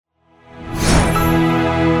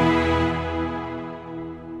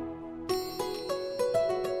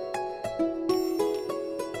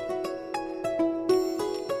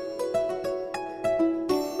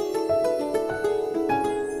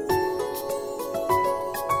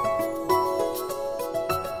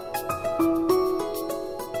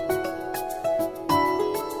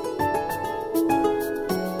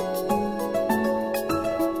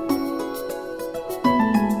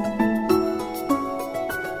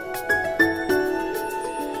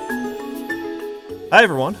Hi,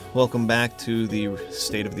 everyone. Welcome back to the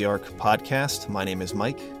State of the Arc podcast. My name is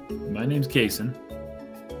Mike. My name's Kason.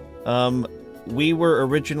 We were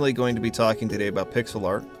originally going to be talking today about pixel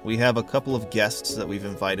art. We have a couple of guests that we've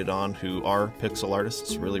invited on who are pixel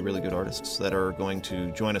artists, really, really good artists, that are going to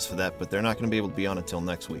join us for that, but they're not going to be able to be on until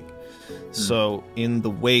next week. So, in the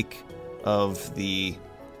wake of the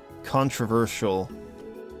controversial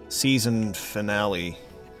season finale,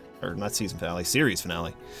 or not season finale, series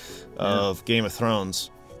finale, of Game of Thrones,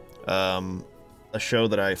 a show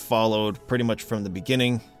that I followed pretty much from the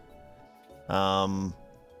beginning. Going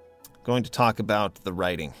to talk about the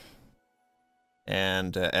writing.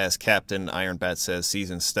 And as Captain Ironbat says,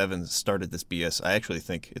 Season 7 started this BS. I actually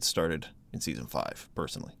think it started in Season 5,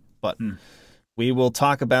 personally. But we will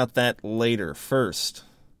talk about that later. First,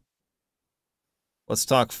 let's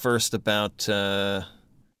talk first about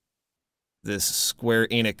this Square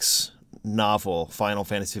Enix novel, Final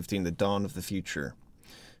Fantasy XV, The Dawn of the Future.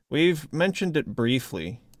 We've mentioned it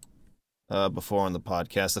briefly before on the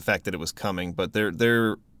podcast, the fact that it was coming, but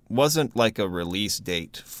there wasn't like a release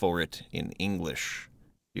date for it in English.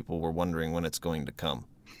 People were wondering when it's going to come.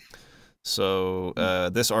 So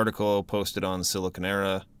this article posted on Silicon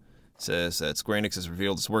Era says that Square Enix has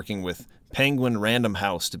revealed it's working with Penguin Random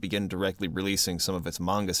House to begin directly releasing some of its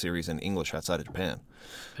manga series in English outside of Japan.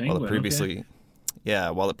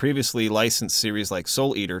 While it previously licensed series like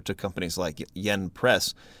Soul Eater to companies like Yen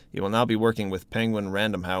Press, it will now be working with Penguin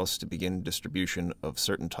Random House to begin distribution of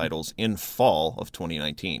certain titles in fall of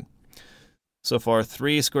 2019. So far,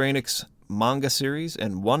 3 Square Enix manga series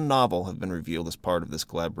and 1 novel have been revealed as part of this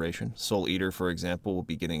collaboration. Soul Eater, for example, will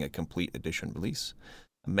be getting a complete edition release.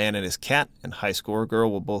 A Man and His Cat and High Score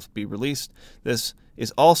Girl will both be released. This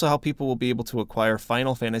is also how people will be able to acquire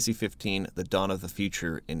Final Fantasy XV, The Dawn of the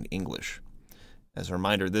Future in English. As a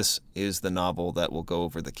reminder, this is the novel that will go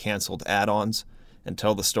over the canceled add-ons and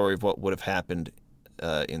tell the story of what would have happened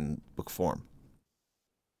in book form.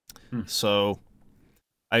 So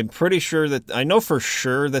I'm pretty sure I know for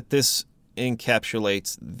sure that this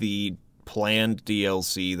encapsulates the planned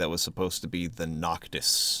DLC that was supposed to be the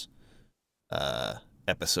Noctis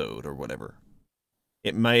episode or whatever.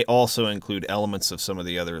 It may also include elements of some of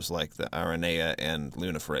the others like the Aranea and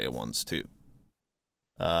Lunafreya ones too.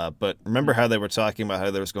 But remember how they were talking about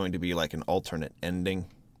how there was going to be like an alternate ending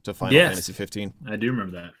to Final Fantasy XV? I do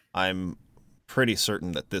remember that. I'm pretty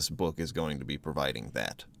certain that this book is going to be providing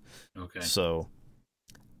that. Okay. So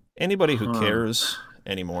anybody who cares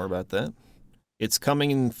anymore about that, it's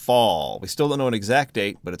coming in fall. We still don't know an exact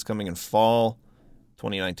date, but it's coming in fall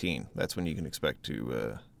 2019. That's when you can expect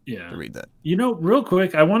to read that. You know, real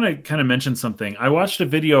quick, I want to kind of mention something. I watched a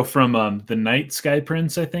video from the Night Sky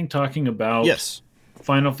Prince, I think, talking about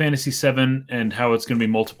Final Fantasy VII and how it's going to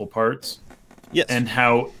be multiple parts. Yes. And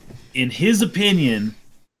how, in his opinion,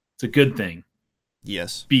 it's a good thing.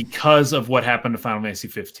 Yes. Because of what happened to Final Fantasy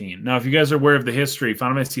 15. Now, if you guys are aware of the history,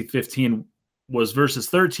 Final Fantasy 15 was versus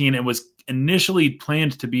 13 and was initially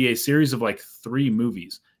planned to be a series of like 3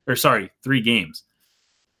 games.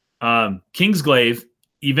 Kingsglaive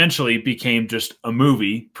eventually became just a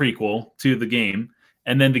movie prequel to the game.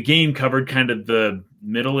 And then the game covered kind of the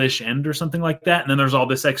middle-ish end or something like that. And then there's all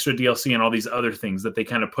this extra DLC and all these other things that they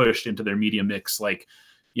kind of pushed into their media mix, like,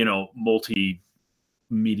 you know,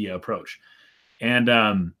 multimedia approach. And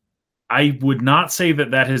I would not say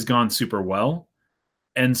that has gone super well.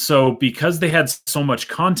 And so because they had so much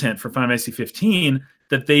content for Final Fantasy 15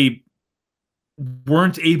 that they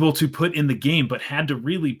weren't able to put in the game, but had to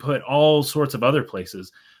really put all sorts of other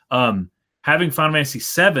places. Having Final Fantasy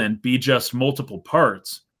 7 be just multiple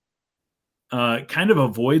parts kind of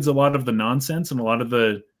avoids a lot of the nonsense and a lot of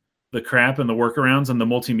the crap and the workarounds and the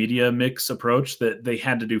multimedia mix approach that they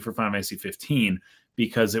had to do for Final Fantasy 15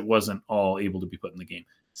 because it wasn't all able to be put in the game.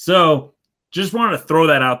 So just wanted to throw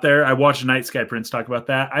that out there. I watched Night Sky Prince talk about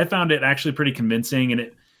that. I found it actually pretty convincing, and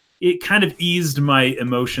it kind of eased my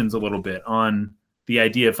emotions a little bit on the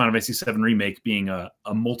idea of Final Fantasy VII Remake being a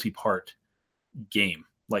multi-part game,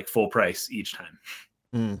 like full price each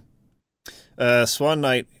time. Swan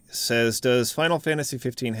Knight says, does Final Fantasy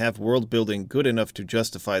 15 have world building good enough to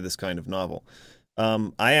justify this kind of novel?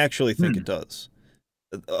 I actually think it does.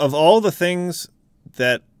 Of all the things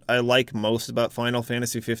that I like most about Final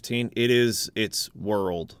Fantasy 15, it is its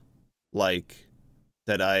world. Like,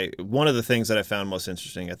 one of the things that I found most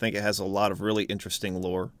interesting, I think it has a lot of really interesting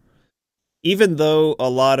lore. Even though a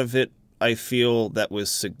lot of it, I feel that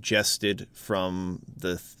was suggested from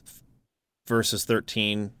the Versus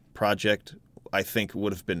 13 project, I think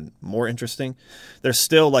would have been more interesting. There's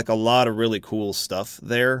still like a lot of really cool stuff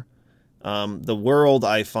there The world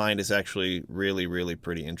I find is actually really, really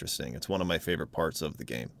pretty interesting. It's one of my favorite parts of the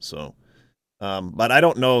game. So, but I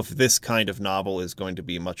don't know if this kind of novel is going to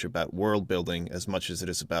be much about world building as much as it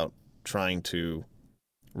is about trying to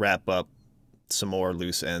wrap up some more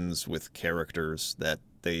loose ends with characters that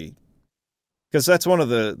they, because that's one of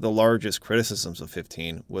the largest criticisms of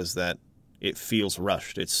 15 was that it feels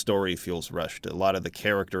rushed. Its story feels rushed. A lot of the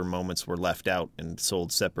character moments were left out and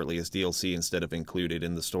sold separately as DLC instead of included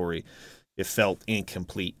in the story. It felt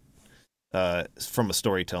incomplete from a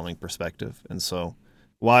storytelling perspective. And so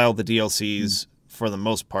while the DLCs, for the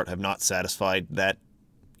most part, have not satisfied that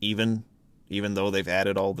even though they've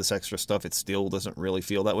added all this extra stuff, it still doesn't really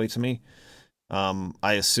feel that way to me.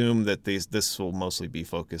 I assume that this will mostly be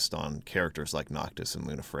focused on characters like Noctis and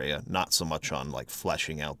Lunafreya, not so much on like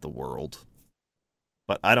fleshing out the world.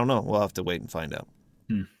 But I don't know. We'll have to wait and find out.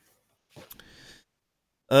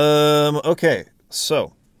 Okay,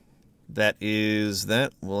 so that is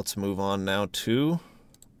that. Well, let's move on now to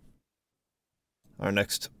our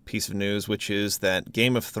next piece of news, which is that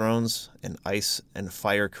Game of Thrones and Ice and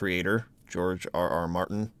Fire creator George R.R.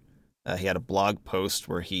 Martin, he had a blog post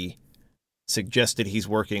where he suggested he's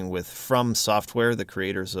working with From Software, the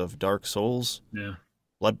creators of Dark Souls,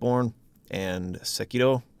 Bloodborne, and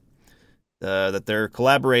Sekiro, that they're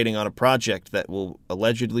collaborating on a project that will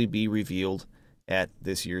allegedly be revealed at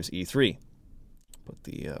this year's E3. Put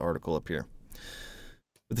the article up here.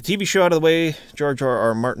 With the TV show out of the way, George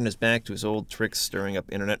R.R. Martin is back to his old tricks stirring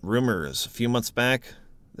up internet rumors. A few months back,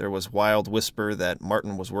 there was wild whisper that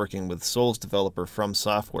Martin was working with Souls developer From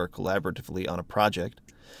Software collaboratively on a project,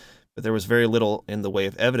 but there was very little in the way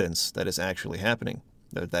of evidence that it was actually happening.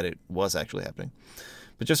 But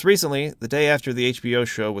just recently, the day after the HBO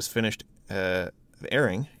show was finished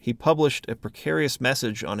airing, he published a precarious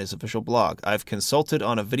message on his official blog. "I've consulted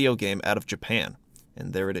on a video game out of Japan,"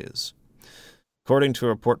 and there it is. According to a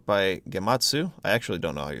report by Gematsu, I actually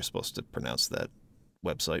don't know how you're supposed to pronounce that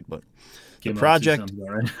website, but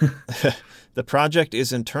the project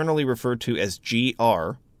is internally referred to as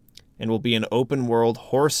GR and will be an open-world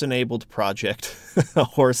horse-enabled project. A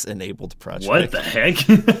horse-enabled project. What the heck?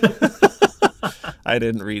 I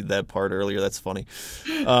didn't read that part earlier. That's funny.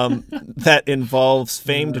 That involves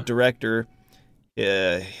famed director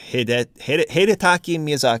Hidetaki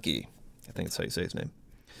Miyazaki. I think that's how you say his name.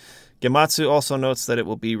 Gematsu also notes that it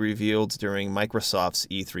will be revealed during Microsoft's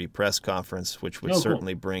E3 press conference, which would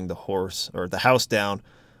certainly bring the house down.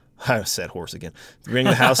 I said horse again. Bring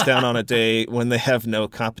the house down on a day when they have no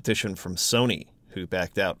competition from Sony, who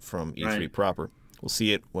backed out from E3 proper. We'll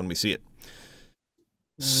see it when we see it.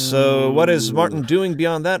 So what is Martin doing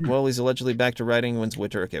beyond that? Well, he's allegedly back to writing Winds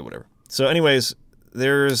Winter. Okay, whatever. So anyways,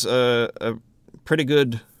 there's a pretty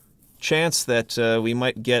good chance that we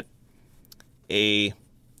might get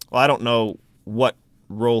I don't know what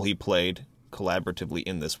role he played collaboratively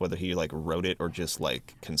in this, whether he like wrote it or just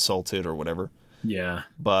like consulted or whatever. Yeah.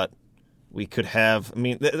 But we could have, I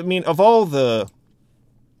mean, of all the,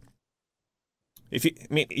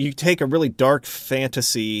 you take a really dark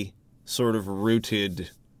fantasy sort of rooted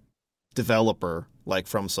developer like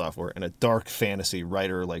From Software and a dark fantasy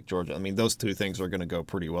writer like George. I mean, those two things are going to go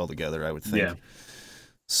pretty well together, I would think. Yeah.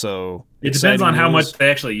 So it depends on how much they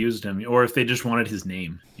actually used him, or if they just wanted his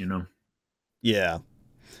name, you know? Yeah.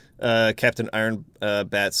 Captain Iron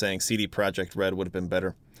Bat saying CD Projekt Red would have been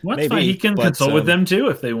better. Well, that's fine. He can consult with them too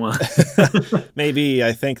if they want. Maybe.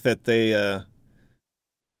 I think that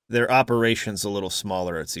their operation's a little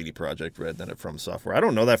smaller at CD Projekt Red than at From Software. I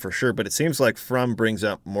don't know that for sure, but it seems like From brings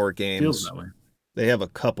out more games. Feels that way. They have a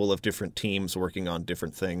couple of different teams working on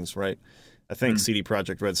different things, right? I think CD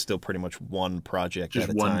Projekt Red's still pretty much one project just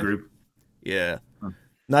at a time. Just one group. Yeah.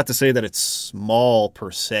 Not to say that it's small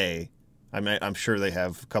per se. I mean, I'm sure they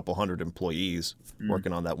have a couple hundred employees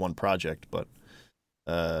working on that one project, but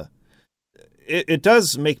it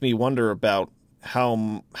does make me wonder about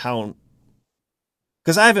how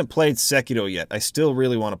because I haven't played Sekiro yet. I still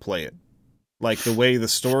really want to play it. Like the way the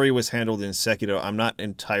story was handled in Sekiro, I'm not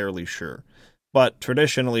entirely sure. But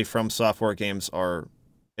traditionally, From Software games are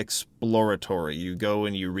exploratory. You go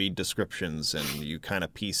and you read descriptions and you kind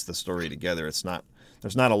of piece the story together. There's not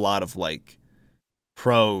a lot of like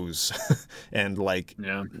prose and like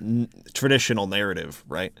traditional narrative,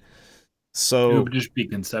 right? So it would just be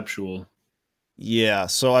conceptual. Yeah,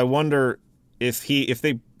 so I wonder if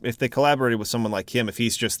they collaborated with someone like him, if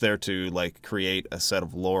he's just there to like create a set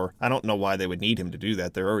of lore. I don't know why they would need him to do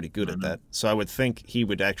that. They're already good at that. So I would think he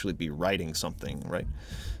would actually be writing something, right?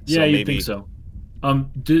 Yeah, you think so.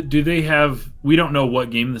 Do they have? We don't know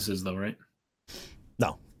what game this is, though, right?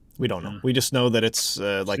 No, we don't know. We just know that it's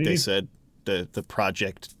like they said, the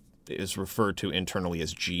project is referred to internally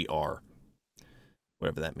as GR,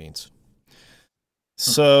 whatever that means.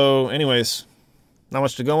 So, anyways, not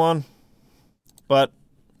much to go on, but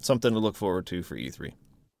something to look forward to for E3.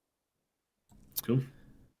 Cool.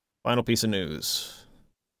 Final piece of news.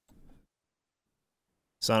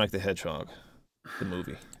 Sonic the Hedgehog, the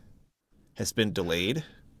movie, has been delayed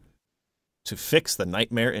to fix the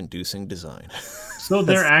nightmare-inducing design. So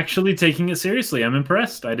they're actually taking it seriously. I'm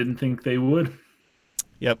impressed. I didn't think they would.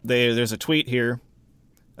 Yep, there's a tweet here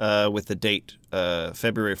with the date,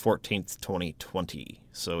 February 14th, 2020.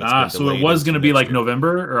 So it's been so it delayed was going to into be like next year.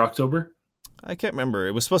 November or October? I can't remember.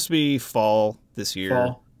 It was supposed to be fall this year.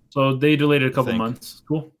 Fall. So they delayed it a couple think. months.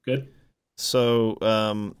 Cool. Good. So,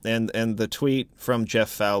 and the tweet from Jeff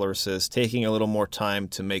Fowler says, taking a little more time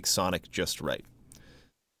to make Sonic just right.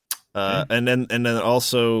 Okay. And then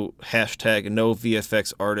also hashtag no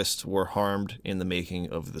VFX artists were harmed in the making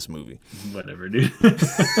of this movie. Whatever, dude.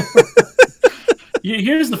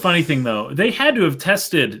 Here's the funny thing, though. They had to have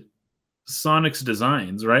tested Sonic's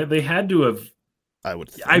designs, right? They had to have. I would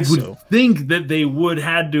think think that they would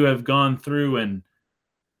had to have gone through and,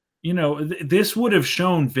 this would have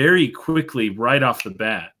shown very quickly right off the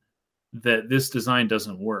bat that this design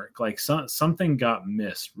doesn't work. Like something got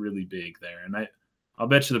missed really big there, and I'll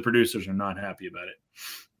bet you the producers are not happy about it.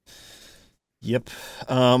 Yep.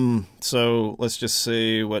 So let's just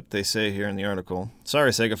see what they say here in the article.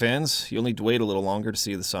 Sorry, Sega fans. You'll need to wait a little longer to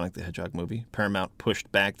see the Sonic the Hedgehog movie. Paramount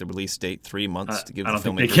pushed back the release date 3 months to give the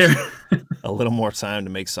filmmakers a little more time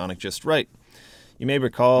to make Sonic just right. You may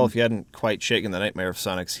recall, if you hadn't quite shaken the nightmare of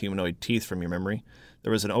Sonic's humanoid teeth from your memory,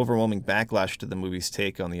 there was an overwhelming backlash to the movie's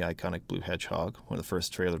take on the iconic blue hedgehog when the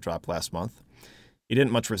first trailer dropped last month. He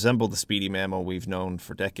didn't much resemble the speedy mammal we've known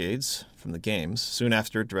for decades from the games. Soon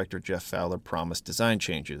after, director Jeff Fowler promised design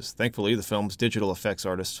changes. Thankfully, the film's digital effects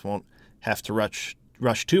artists won't have to rush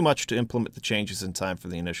too much to implement the changes in time for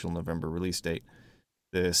the initial November release date.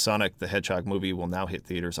 The Sonic the Hedgehog movie will now hit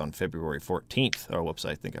theaters on February 14th. Oh, whoops,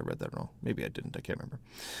 I think I read that wrong. Maybe I didn't. I can't remember.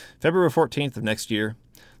 February 14th of next year.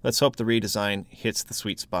 Let's hope the redesign hits the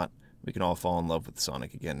sweet spot. We can all fall in love with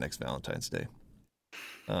Sonic again next Valentine's Day.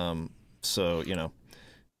 So,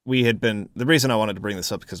 we had been... The reason I wanted to bring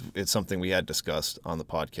this up because it's something we had discussed on the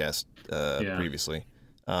podcast previously.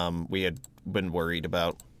 We had been worried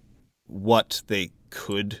about what they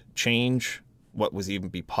could change, what was even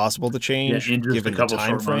be possible to change given the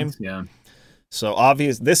time frame. Yeah. So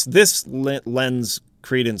obvious this lends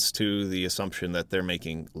credence to the assumption that they're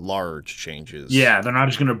making large changes. Yeah, they're not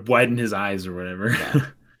just going to widen his eyes or whatever. Yeah.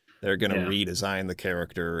 They're going to redesign the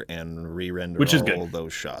character and re-render all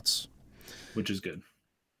those shots. Which is good.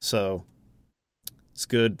 So it's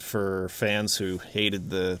good for fans who hated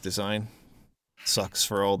the design. Sucks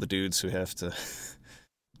for all the dudes who have to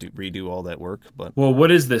redo all that work. But well, what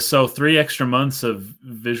is this? So 3 extra months of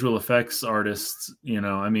visual effects artists,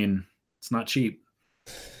 it's not cheap.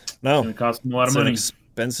 No. It's going to cost them a lot of money. An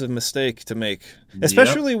expensive mistake to make.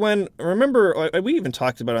 Especially when, remember, we even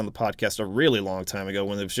talked about it on the podcast a really long time ago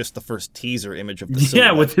when it was just the first teaser image of the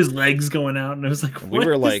silhouette. with his legs going out. And I was like, what we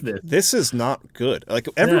were is like, this is not good. Like,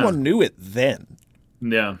 everyone knew it then.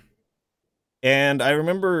 Yeah. And I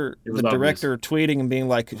remember the director tweeting and being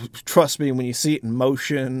like, trust me when you see it in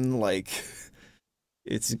motion, like,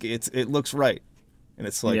 it looks right. And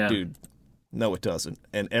it's like, dude, no, it doesn't.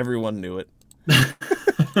 And everyone knew it.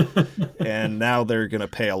 And now they're going to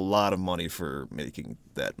pay a lot of money for making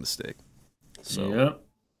that mistake. So,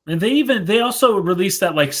 and they also released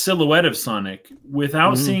that like silhouette of Sonic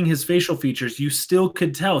without seeing his facial features. You still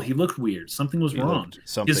could tell he looked weird. Something was wrong.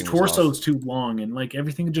 His torso's too long and like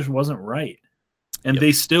everything just wasn't right. And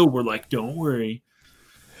they still were like, don't worry.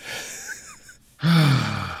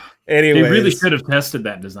 Anyways, they really should have tested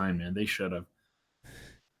that design, man. They should have.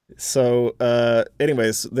 So,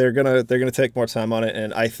 anyways, they're gonna take more time on it,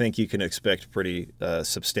 and I think you can expect pretty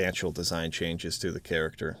substantial design changes to the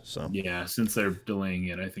character. So yeah, since they're delaying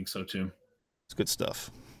it, I think so too. It's good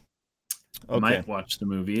stuff. Okay. I might watch the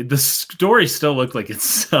movie. The story still looked like it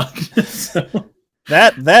sucked. So.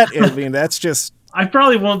 That's just. I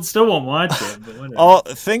probably still won't watch it. But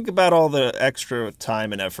whatever. Think about all the extra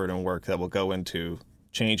time and effort and work that will go into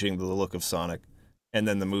changing the look of Sonic. And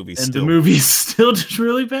then the movie's still just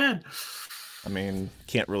really bad. I mean,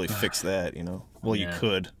 can't really fix that, Well, you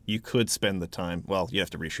could. You could spend the time. Well, you have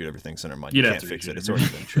to reshoot everything, so never mind. You can't fix it. It's already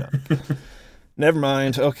been shot. Never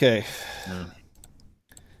mind. Okay. No.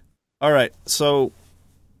 All right. So,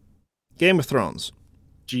 Game of Thrones.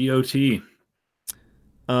 GOT.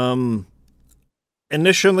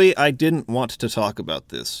 Initially, I didn't want to talk about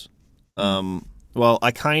this. Well,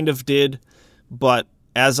 I kind of did, but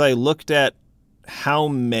as I looked at how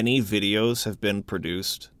many videos have been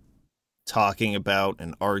produced talking about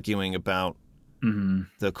and arguing about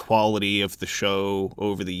the quality of the show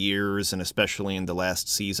over the years, and especially in the last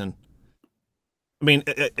season. I mean,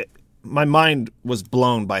 my mind was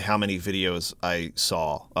blown by how many videos I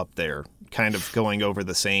saw up there, kind of going over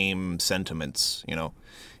the same sentiments. You know,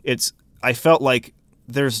 I felt like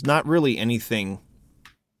there's not really anything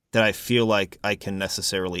that I feel like I can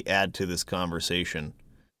necessarily add to this conversation.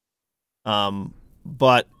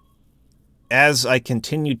 But as I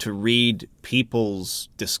continued to read people's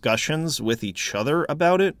discussions with each other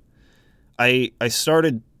about it, I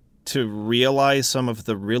started to realize some of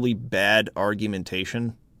the really bad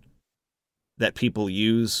argumentation that people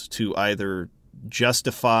use to either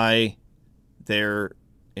justify their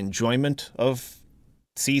enjoyment of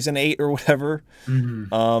season 8 or whatever,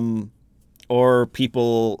 or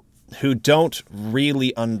people who don't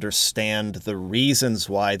really understand the reasons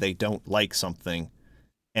why they don't like something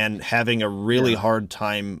and having a really hard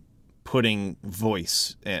time putting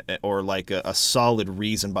voice or like a solid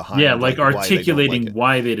reason behind like articulating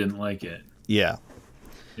why they didn't like it. Yeah.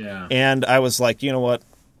 Yeah. And I was like, you know what?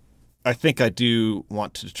 I think I do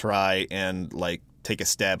want to try and like take a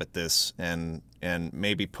stab at this and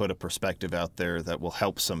maybe put a perspective out there that will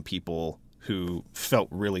help some people who felt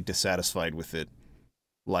really dissatisfied with it,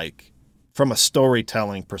 like from a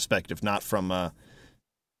storytelling perspective, not from a,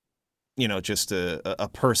 you know, just a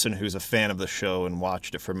person who's a fan of the show and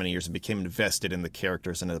watched it for many years and became invested in the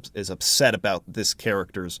characters and is upset about this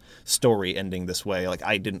character's story ending this way. Like,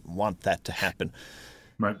 I didn't want that to happen.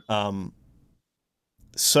 Right.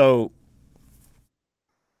 So,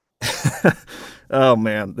 oh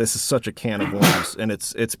man, this is such a can of worms, and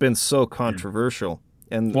it's been so controversial.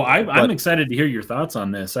 And well, I'm excited to hear your thoughts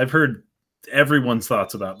on this. I've heard everyone's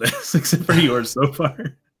thoughts about this except for yours so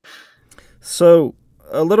far. So,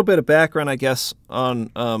 a little bit of background, I guess,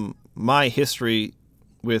 on my history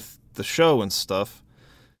with the show and stuff.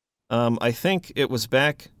 I think it was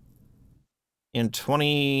back in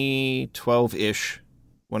 2012-ish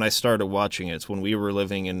when I started watching it. It's when we were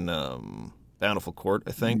living in Bountiful Court,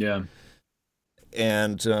 I think. Yeah.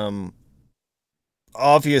 And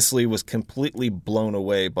obviously was completely blown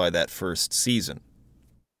away by that first season.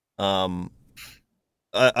 Okay,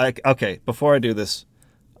 before I do this,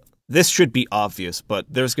 this should be obvious, but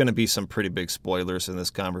there's going to be some pretty big spoilers in this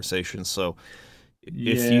conversation. So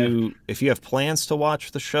if you have plans to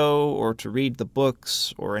watch the show or to read the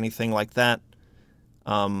books or anything like that,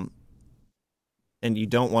 and you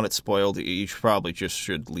don't want it spoiled, you probably just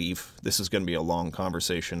should leave. This is going to be a long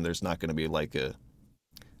conversation. There's not going to be like a...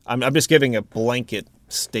 I'm just giving a blanket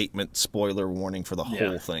statement spoiler warning for the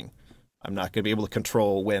whole thing. I'm not going to be able to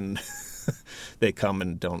control when they come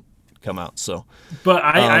and don't come out. So, but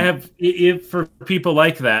I have, if for people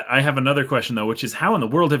like that, I have another question though, which is how in the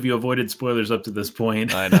world have you avoided spoilers up to this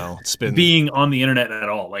point? I know it's been being on the internet at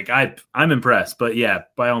all. Like I'm impressed, but yeah,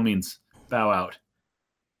 by all means, bow out.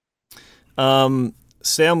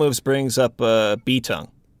 Stale Moves brings up B-Tongue.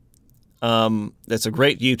 That's a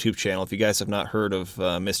great YouTube channel if you guys have not heard of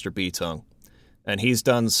Mr. B-Tongue. And he's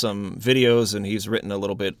done some videos and he's written a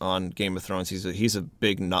little bit on Game of Thrones. He's a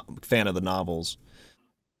big fan of the novels.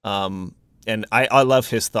 And I love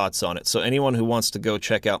his thoughts on it. So anyone who wants to go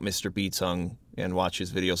check out Mr. B-Tongue and watch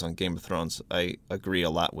his videos on Game of Thrones, I agree a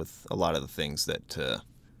lot with a lot of the things that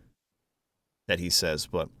he says.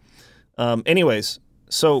 But anyways,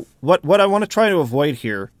 so what I want to try to avoid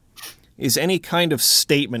here is any kind of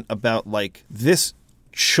statement about like this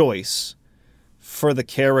choice for the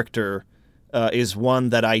character is one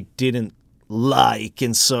that I didn't like,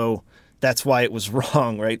 and so that's why it was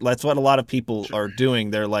wrong, right? That's what a lot of people are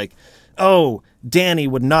doing. They're like, oh, Dany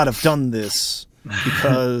would not have done this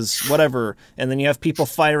because whatever. And then you have people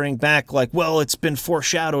firing back like, well, it's been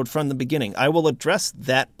foreshadowed from the beginning. I will address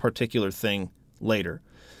that particular thing later.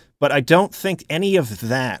 But I don't think any of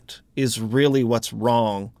that is really what's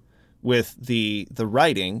wrong with the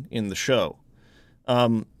writing in the show.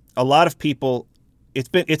 A lot of people,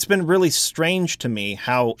 it's been really strange to me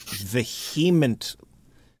how vehement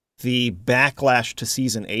the backlash to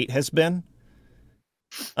season 8 has been,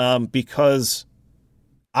 because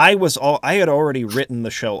I had already written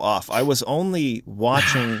the show off. I was only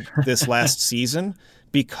watching this last season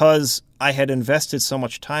because I had invested so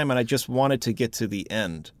much time and I just wanted to get to the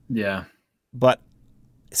end. Yeah. But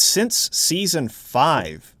since season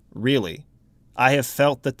 5, really, I have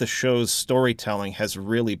felt that the show's storytelling has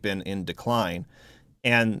really been in decline.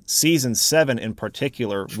 And season 7 in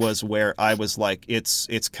particular was where I was like, it's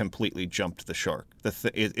completely jumped the shark.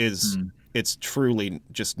 It's truly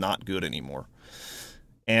just not good anymore.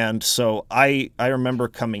 And so I remember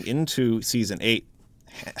coming into season 8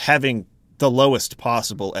 having the lowest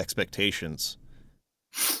possible expectations,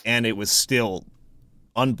 and it was still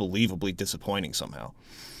unbelievably disappointing somehow.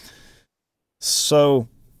 So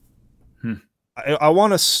I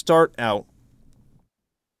want to start out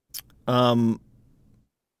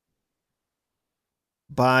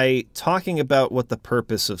by talking about what the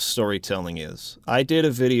purpose of storytelling is. I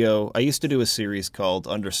used to do a series called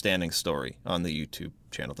Understanding Story on the YouTube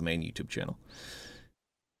channel, the main YouTube channel.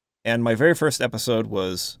 And my very first episode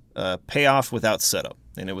was Payoff Without Setup,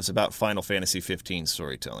 and it was about Final Fantasy 15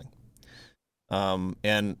 storytelling.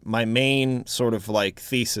 And my main sort of like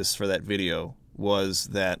thesis for that video was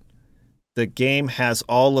that the game has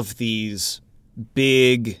all of these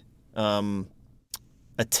big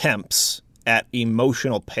attempts at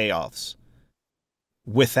emotional payoffs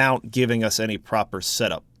without giving us any proper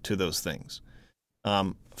setup to those things.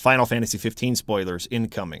 Final Fantasy 15 spoilers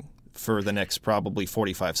incoming for the next probably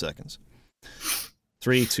 45 seconds.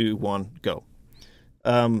 3, 2, 1, go.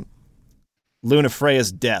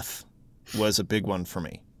 Lunafreya's death was a big one for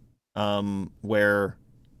me, where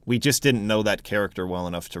we just didn't know that character well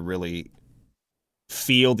enough to really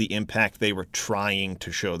feel the impact they were trying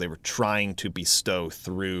to show. They were trying to bestow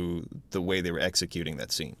through the way they were executing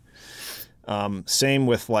that scene. Same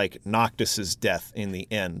with like Noctis's death in the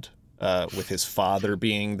end, with his father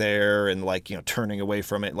being there and like, you know, turning away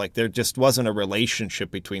from it. Like there just wasn't a relationship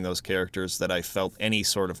between those characters that I felt any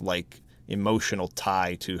sort of like emotional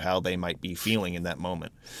tie to how they might be feeling in that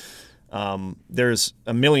moment. There's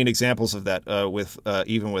a million examples of that with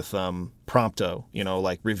Prompto, you know,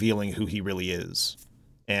 like revealing who he really is.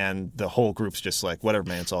 And the whole group's just like, whatever,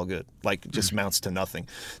 man, it's all good. Like, it just amounts to nothing.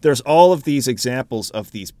 There's all of these examples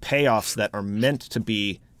of these payoffs that are meant to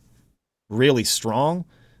be really strong,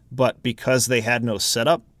 but because they had no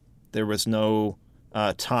setup, there was no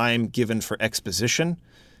time given for exposition,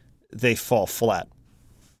 they fall flat.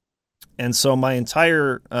 And so my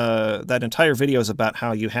entire video is about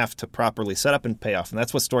how you have to properly set up and pay off. And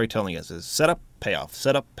that's what storytelling is set up, payoff,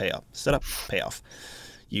 set up, payoff, set up, payoff.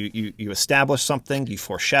 You establish something, you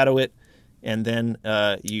foreshadow it, and then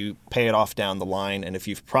you pay it off down the line. And if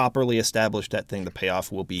you've properly established that thing, the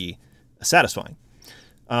payoff will be satisfying.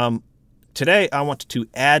 Today, I want to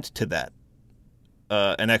add to that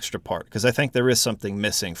an extra part, because I think there is something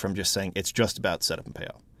missing from just saying it's just about setup and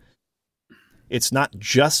payoff. It's not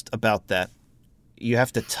just about that. You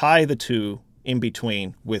have to tie the two in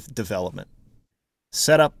between with development.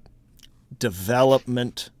 Setup,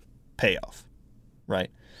 development, payoff, right?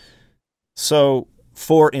 So,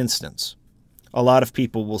 for instance, a lot of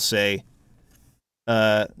people will say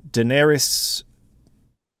Daenerys'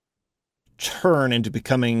 turn into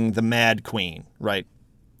becoming the Mad Queen, right?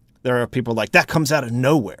 There are people like, that comes out of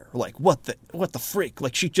nowhere. Like, what the freak?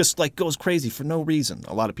 Like, she just like goes crazy for no reason.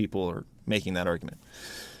 A lot of people are making that argument.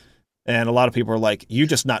 And a lot of people are like, you're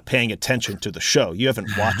just not paying attention to the show. You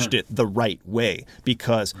haven't watched it the right way.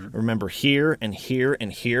 Because remember here and here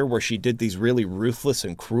and here where she did these really ruthless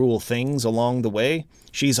and cruel things along the way?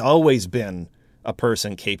 She's always been a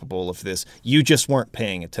person capable of this. You just weren't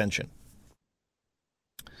paying attention.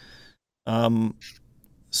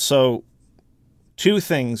 So two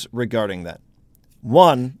things regarding that.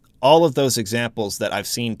 One, all of those examples that I've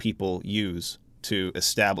seen people use to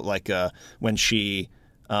establish, like when she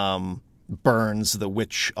burns the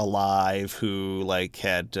witch alive who like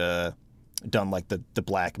had done like the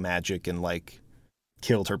black magic and like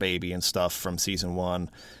killed her baby and stuff from season 1.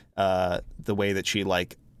 The way that she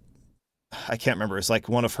like, I can't remember, it's like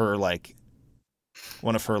one of her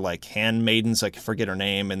handmaidens, I forget her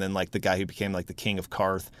name, and then like the guy who became like the king of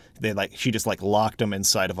Karth, she just like locked them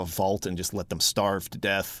inside of a vault and just let them starve to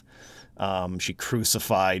death. She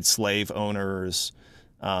crucified slave owners,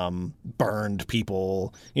 burned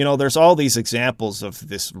people. You know, there's all these examples of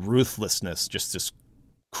this ruthlessness, just this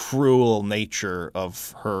cruel nature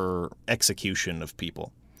of her execution of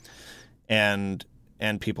people. And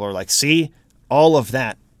people are like, see, all of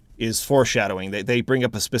that is foreshadowing. They bring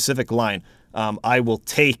up a specific line. I will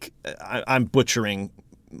take, I'm butchering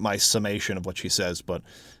my summation of what she says, but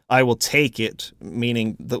I will take it,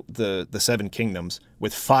 meaning the Seven Kingdoms,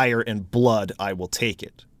 with fire and blood, I will take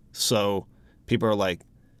it. So people are like,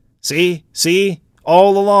 see,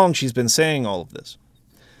 all along she's been saying all of this.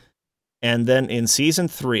 And then in season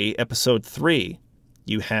 3, episode 3,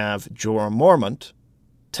 you have Jorah Mormont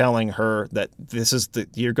telling her that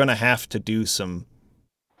you're going to have to do some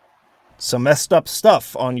messed up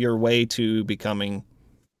stuff on your way to becoming,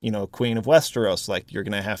 you know, Queen of Westeros. Like, you're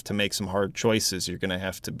going to have to make some hard choices. You're going to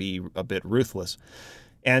have to be a bit ruthless.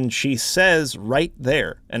 And she says right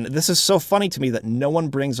there, and this is so funny to me that no one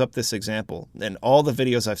brings up this example in all the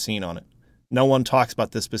videos I've seen on it. No one talks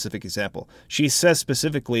about this specific example. She says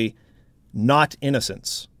specifically, not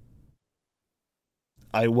innocence.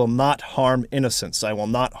 I will not harm innocents. I will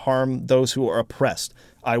not harm those who are oppressed.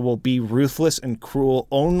 I will be ruthless and cruel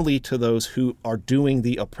only to those who are doing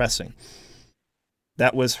the oppressing.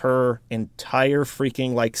 That was her entire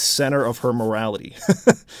freaking like center of her morality,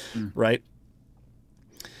 right?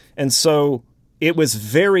 And so it was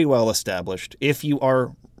very well established, if you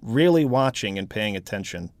are really watching and paying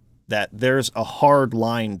attention, that there's a hard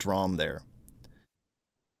line drawn there.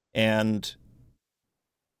 And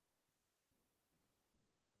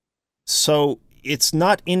so it's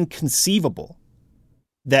not inconceivable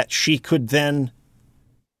that she could then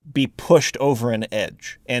be pushed over an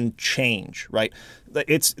edge and change, right?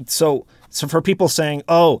 It's so for people saying,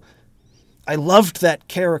 oh, I loved that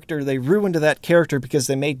character, they ruined that character because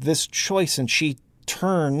they made this choice and she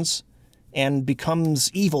turns and becomes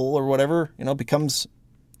evil or whatever, becomes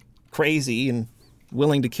crazy and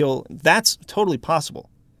willing to kill. That's totally possible.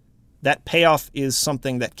 That payoff is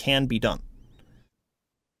something that can be done.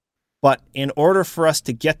 But in order for us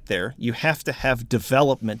to get there, you have to have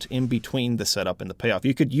development in between the setup and the payoff.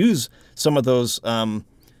 You could use some of those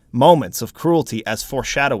moments of cruelty as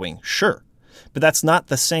foreshadowing, sure. But that's not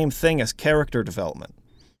the same thing as character development.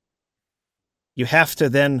 You have to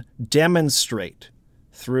then demonstrate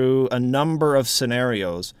through a number of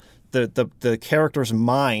scenarios the character's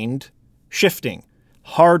mind shifting,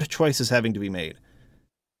 hard choices having to be made.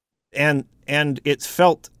 And it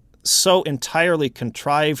felt so entirely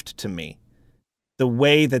contrived to me, the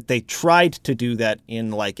way that they tried to do that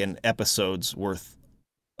in like an episode's worth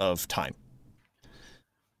of time.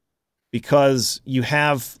 Because you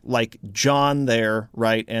have like Jon there,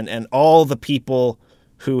 right? And all the people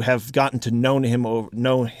who have gotten to know him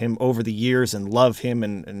over the years and love him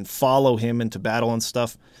and follow him into battle and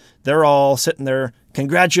stuff. They're all sitting there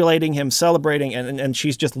congratulating him, celebrating, and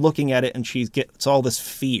she's just looking at it and she gets all this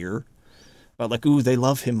fear about like, ooh, they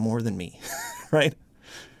love him more than me, right?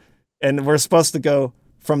 And we're supposed to go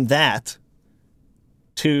from that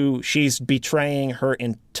to she's betraying her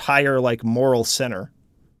entire like moral center.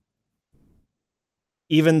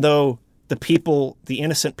 Even though the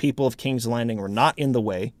innocent people of King's Landing were not in the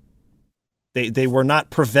way, they were not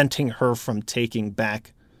preventing her from taking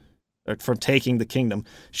back, or from taking the kingdom.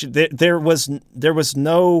 There was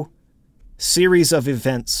no series of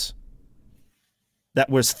events that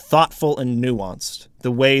was thoughtful and nuanced.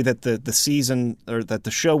 The way that the season, or that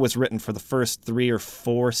the show was written for the first 3 or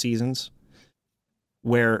 4 seasons,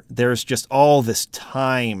 where there's just all this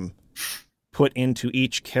time put into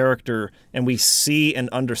each character, and we see and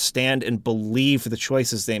understand and believe the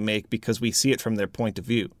choices they make because we see it from their point of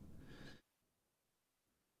view.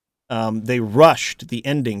 They rushed the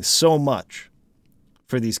ending so much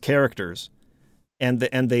for these characters, and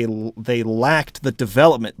they lacked the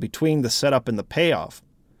development between the setup and the payoff,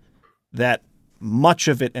 that much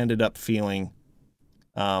of it ended up feeling,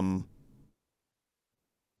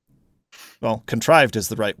 contrived is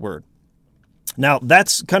the right word. Now,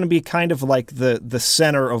 that's going to be kind of like the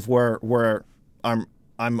center of where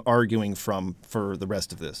I'm arguing from for the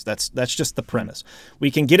rest of this. That's just the premise.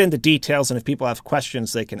 We can get into details, and if people have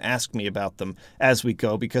questions, they can ask me about them as we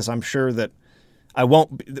go, because I'm sure that I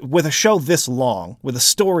won't, with a show this long, with a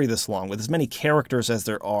story this long, with as many characters as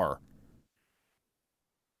there are,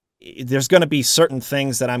 there's going to be certain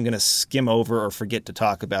things that I'm going to skim over or forget to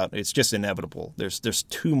talk about. It's just inevitable. There's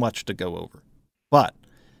too much to go over. But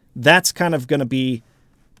that's kind of going to be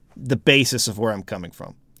the basis of where I'm coming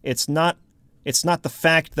from. It's not the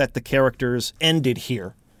fact that the characters ended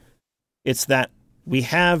here. It's that we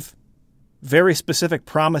have very specific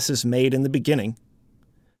promises made in the beginning.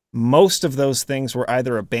 Most of those things were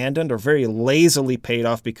either abandoned or very lazily paid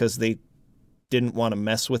off because they didn't want to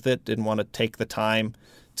mess with it, didn't want to take the time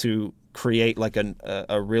to create like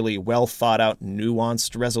a really well thought out,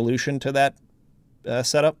 nuanced resolution to that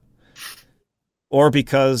setup. Or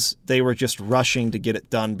because they were just rushing to get it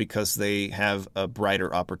done because they have a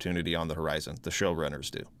brighter opportunity on the horizon. The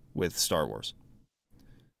showrunners do with Star Wars.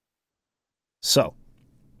 So,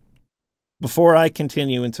 before I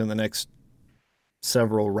continue into the next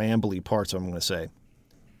several rambly parts I'm going to say,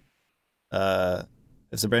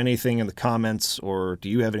 has there been anything in the comments, or do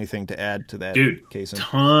you have anything to add to that? Dude, Kaysen?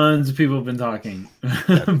 Tons of people have been talking.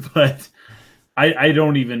 But I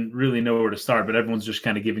don't even really know where to start, but everyone's just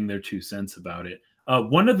kind of giving their 2 cents about it.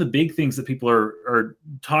 One of the big things that people are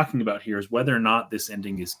talking about here is whether or not this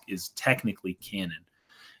ending is technically canon.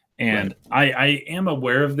 And right. I am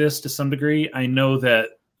aware of this to some degree. I know that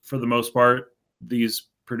for the most part, these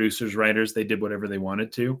producers, writers, they did whatever they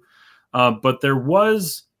wanted to. But there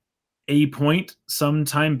was a point some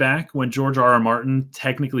time back when George R.R. Martin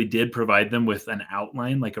technically did provide them with an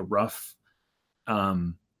outline, like a rough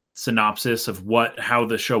synopsis of how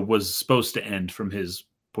the show was supposed to end from his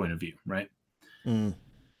point of view, right? Mm.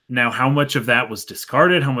 Now, how much of that was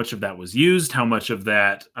discarded? How much of that was used? How much of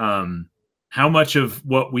that, how much of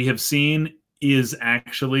what we have seen is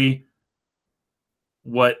actually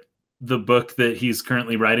what the book that he's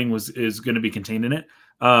currently writing is going to be contained in it?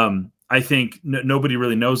 I think nobody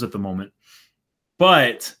really knows at the moment.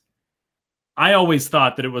 But I always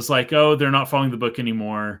thought that it was like, oh, they're not following the book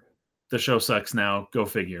anymore. The show sucks now. Go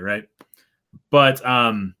figure, right? But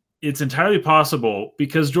it's entirely possible,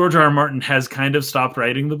 because George R.R. Martin has kind of stopped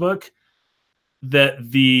writing the book,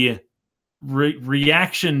 that the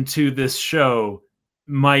reaction to this show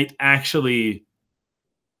might actually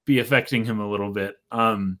be affecting him a little bit,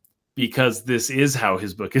 because this is how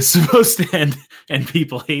his book is supposed to end, and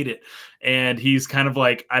people hate it. And he's kind of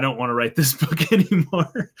like, I don't want to write this book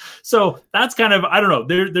anymore. So that's kind of, I don't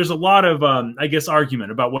know. There's a lot of, I guess,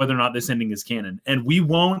 argument about whether or not this ending is canon. And we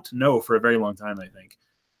won't know for a very long time, I think.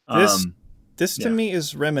 This to me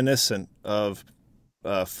is reminiscent of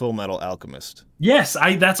Full Metal Alchemist. Yes,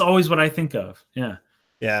 that's always what I think of. Yeah.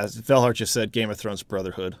 Yeah, as Velhart just said, Game of Thrones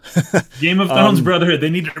Brotherhood. Game of Thrones Brotherhood. They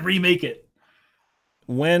needed to remake it.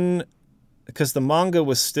 Because the manga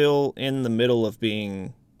was still in the middle of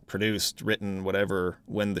being produced, written, whatever,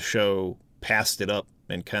 when the show passed it up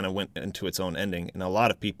and kind of went into its own ending. And a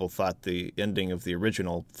lot of people thought the ending of the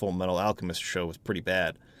original Full Metal Alchemist show was pretty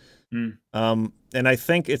bad. Mm. And I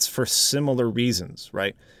think it's for similar reasons,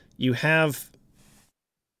 right? You have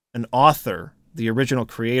an author, the original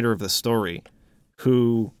creator of the story,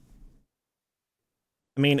 who,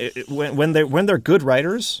 I mean, when they're good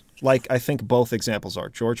writers, like I think both examples are.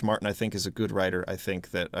 George Martin, I think, is a good writer. I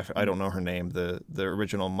think that, I don't know her name, the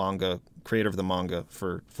original manga, creator of the manga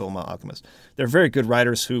for Full Metal Alchemist. They're very good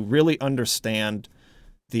writers who really understand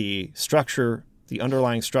the structure, the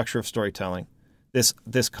underlying structure of storytelling,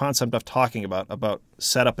 this concept of talking about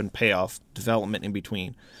setup and payoff, development in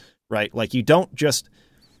between, right? Like you don't just,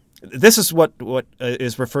 this is what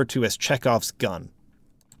is referred to as Chekhov's gun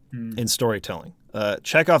in storytelling.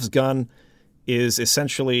 Chekhov's gun is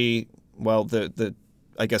essentially, well,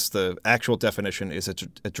 I guess the actual definition is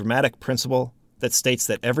a dramatic principle that states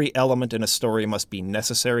that every element in a story must be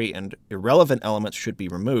necessary and irrelevant elements should be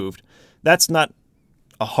removed. That's not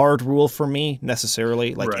a hard rule for me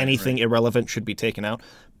necessarily, like anything irrelevant should be taken out.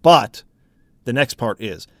 But the next part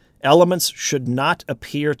is, elements should not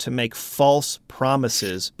appear to make false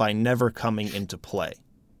promises by never coming into play.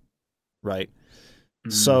 Right?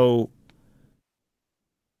 Mm-hmm. So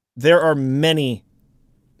there are many,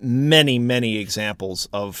 many, many examples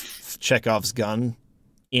of Chekhov's gun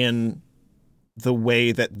in the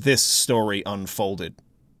way that this story unfolded.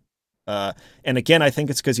 And again, I think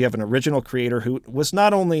it's because you have an original creator who was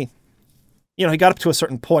not only, he got up to a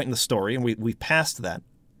certain point in the story, and we passed that,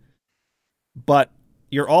 but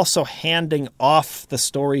you're also handing off the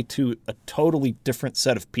story to a totally different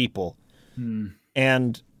set of people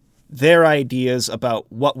and their ideas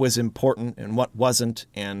about what was important and what wasn't,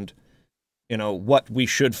 and what we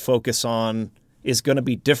should focus on is going to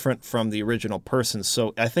be different from the original person.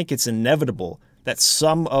 So I think it's inevitable that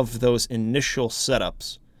some of those initial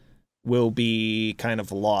setups will be kind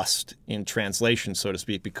of lost in translation, so to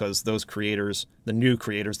speak, because those creators, the new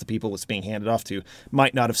creators, the people it's being handed off to,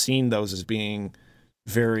 might not have seen those as being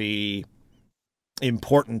very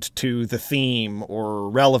important to the theme or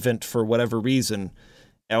relevant for whatever reason.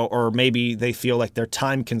 Or maybe they feel like they're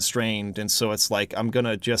time constrained, and so it's like, I'm going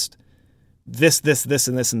to just this,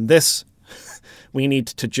 and this, and this. We need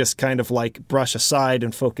to just kind of like brush aside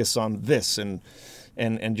and focus on this and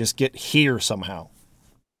just get here somehow.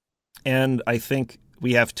 And I think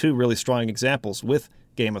we have two really strong examples with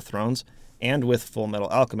Game of Thrones and with Full Metal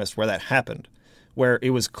Alchemist where that happened, where it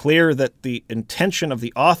was clear that the intention of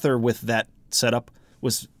the author with that setup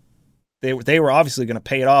was they were obviously going to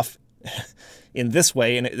pay it off in this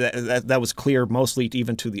way, and that was clear mostly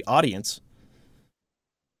even to the audience.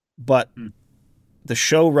 But the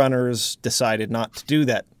showrunners decided not to do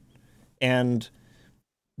that. And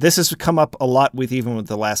this has come up a lot with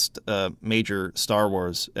the last major Star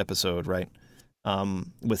Wars episode, right?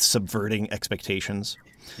 With subverting expectations.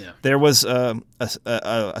 Yeah. There was a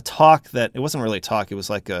talk that, it wasn't really a talk, it was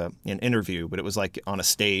like an interview, but it was like on a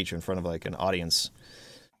stage in front of like an audience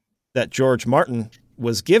that George Martin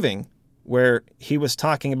was giving, where he was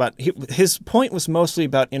talking about, his point was mostly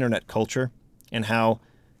about internet culture and how,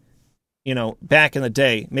 back in the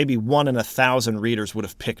day, maybe 1 in 1,000 readers would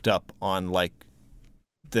have picked up on like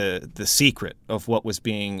the secret of what was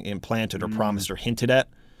being implanted or promised or hinted at.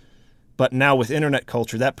 But now with internet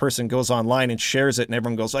culture, that person goes online and shares it, and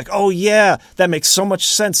everyone goes like, "Oh yeah, that makes so much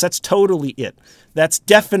sense. That's totally it. That's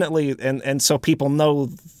definitely." And so people know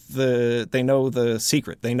the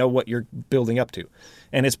secret. They know what you're building up to.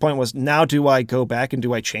 And his point was, now do I go back and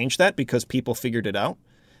do I change that because people figured it out,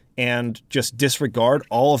 and just disregard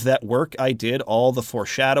all of that work I did, all the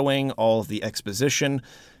foreshadowing, all of the exposition?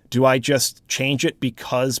 Do I just change it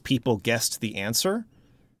because people guessed the answer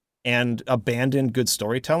and abandon good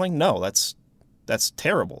storytelling? No, that's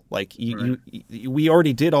terrible. Like we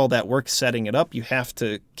already did all that work setting it up. You have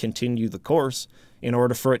to continue the course in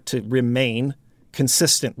order for it to remain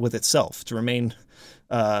consistent with itself, to remain.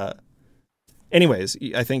 Anyways,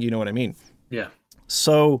 I think you know what I mean. Yeah.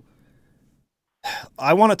 So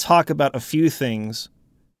I want to talk about a few things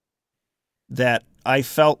that I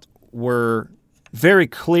felt were very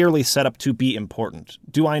clearly set up to be important.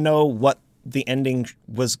 Do I know what the ending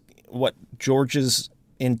was, what George's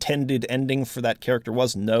intended ending for that character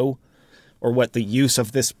was? No. Or what the use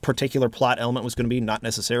of this particular plot element was going to be? Not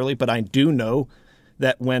necessarily. But I do know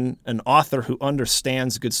that when an author who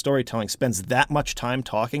understands good storytelling spends that much time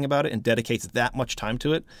talking about it and dedicates that much time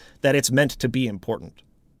to it, that it's meant to be important.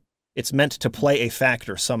 It's meant to play a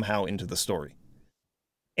factor somehow into the story.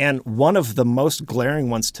 And one of the most glaring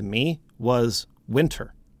ones to me was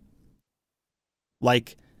winter.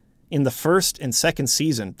 Like, in the first and second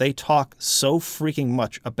season, they talk so freaking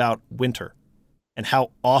much about winter and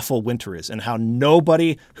how awful winter is and how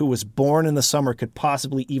nobody who was born in the summer could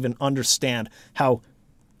possibly even understand how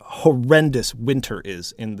horrendous winter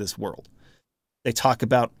is in this world. They talk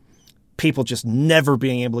about people just never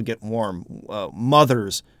being able to get warm,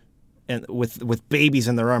 mothers and with babies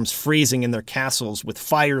in their arms freezing in their castles with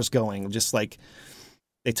fires going, just like.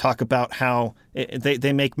 They talk about how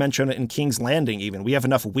they make mention of it in King's Landing even. We have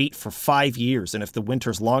enough wheat for 5 years, and if the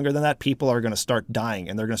winter's longer than that, people are going to start dying,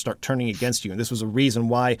 and they're going to start turning against you. And this was a reason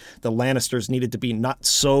why the Lannisters needed to be not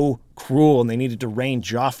so cruel, and they needed to rein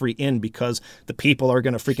Joffrey in, because the people are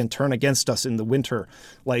going to freaking turn against us in the winter.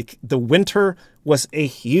 Like, the winter was a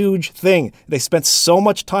huge thing. They spent so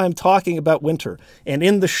much time talking about winter. And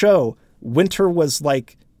in the show, winter was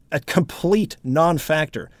like a complete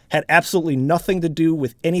non-factor, had absolutely nothing to do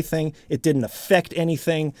with anything. It didn't affect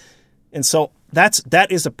anything. And so that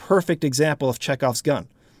is a perfect example of Chekhov's gun.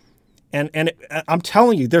 And I'm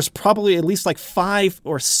telling you, there's probably at least like 5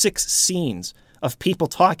 or 6 scenes of people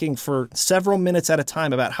talking for several minutes at a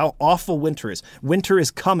time about how awful winter is. Winter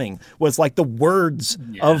is coming was like the words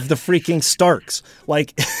of the freaking Starks.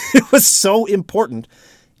 Like, it was so important,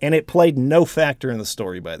 and it played no factor in the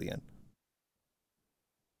story by the end.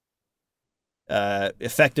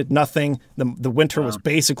 Affected nothing. The winter was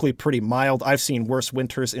basically pretty mild. I've seen worse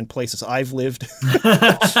winters in places I've lived.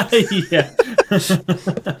 Yeah.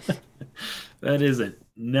 That isn't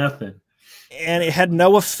nothing. And it had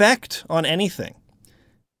no effect on anything.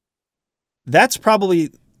 That's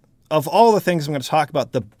probably, of all the things I'm going to talk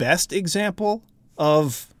about, the best example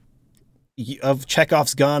of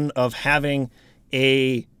Chekhov's gun, of having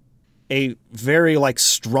a very like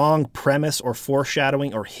strong premise or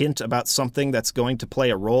foreshadowing or hint about something that's going to play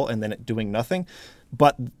a role and then it doing nothing.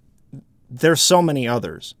 But there's so many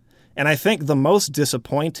others. And I think the most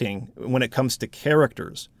disappointing when it comes to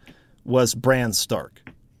characters was Bran Stark.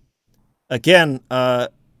 Again,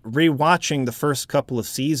 rewatching the first couple of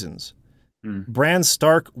seasons, Bran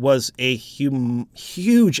Stark was a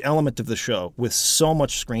huge element of the show with so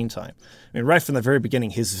much screen time. I mean, right from the very beginning,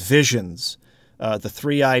 his visions, the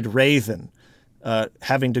three-eyed raven,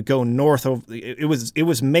 having to go north. It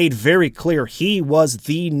was made very clear he was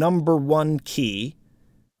the number one key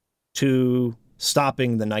to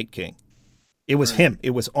stopping the Night King. It was him.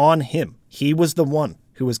 It was on him. He was the one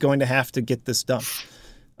who was going to have to get this done.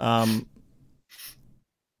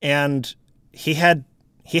 And he had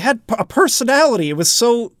a personality. It was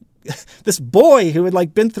so this boy who had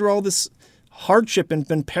like been through all this hardship and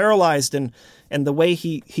been paralyzed, and the way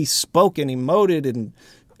he spoke and emoted and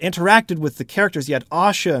interacted with the characters. You had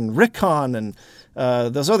Asha and Rickon and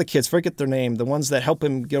those other kids, forget their name, the ones that help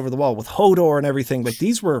him get over the wall, with Hodor and everything. But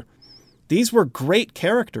these were great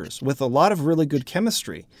characters with a lot of really good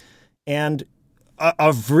chemistry and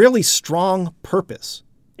a really strong purpose,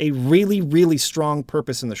 a really, really strong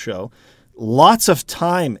purpose in the show. Lots of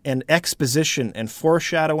time and exposition and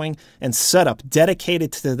foreshadowing and setup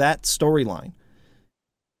dedicated to that storyline.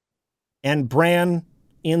 And Bran,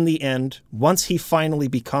 in the end, once he finally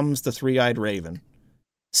becomes the three-eyed raven,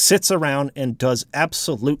 sits around and does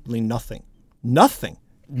absolutely nothing.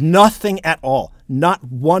 Nothing at all. Not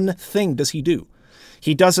one thing does he do.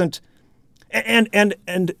 He doesn't,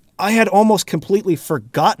 And I had almost completely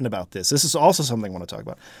forgotten about this. This is also something I want to talk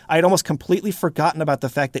about. I had almost completely forgotten about the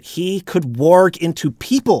fact that he could warg into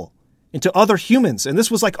people, into other humans. And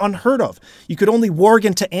this was like unheard of. You could only warg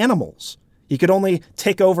into animals. You could only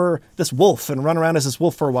take over this wolf and run around as this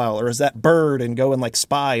wolf for a while, or as that bird and go and like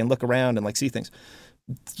spy and look around and like see things.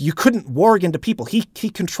 You couldn't warg into people. He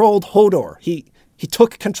controlled Hodor. He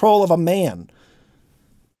took control of a man.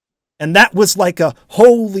 And that was like a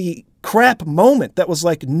holy crap moment. That was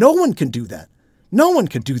like, no one can do that. No one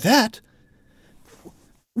could do that.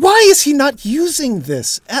 Why is he not using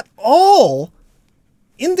this at all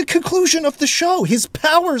in the conclusion of the show? His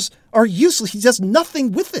powers are useless. He does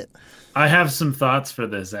nothing with it. I have some thoughts for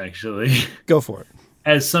this, actually. Go for it.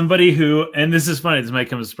 As somebody who, and this is funny, this might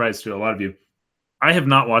come as a surprise to a lot of you, I have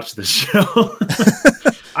not watched this show.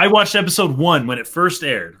 I watched episode 1 when it first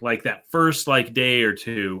aired, like that first like day or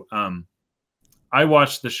two. I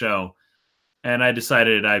watched the show, and I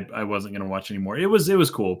decided I wasn't going to watch anymore. It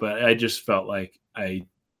was cool, but I just felt like I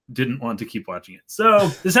didn't want to keep watching it. So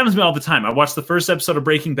this happens to me all the time. I watched the first episode of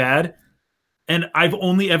Breaking Bad, and I've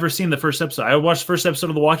only ever seen the first episode. I watched the first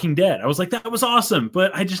episode of The Walking Dead. I was like, that was awesome,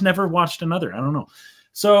 but I just never watched another. I don't know.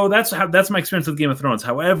 So that's my experience with Game of Thrones.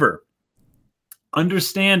 However,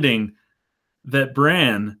 understanding that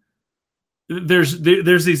Bran, there's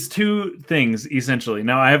these two things essentially.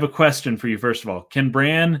 Now I have a question for you. First of all, can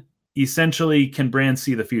Bran see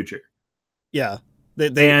the future? Yeah,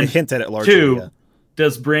 they hint at it largely. 2, yeah.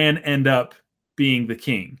 Does Bran end up being the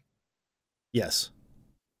king? Yes.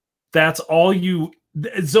 That's all you.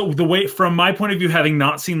 So the way, from my point of view, having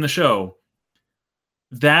not seen the show,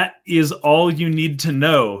 that is all you need to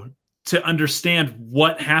know to understand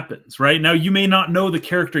what happens, right? Now, you may not know the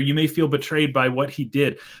character. You may feel betrayed by what he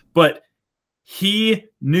did, but he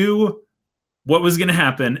knew what was going to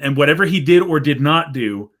happen, and whatever he did or did not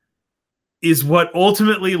do is what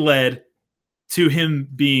ultimately led to him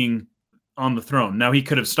being on the throne. Now, he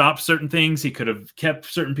could have stopped certain things. He could have kept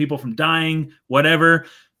certain people from dying, whatever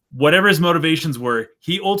his motivations were,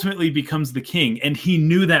 he ultimately becomes the king, and he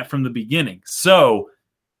knew that from the beginning. So,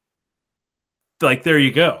 like, there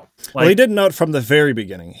you go. Like, well, he didn't know it from the very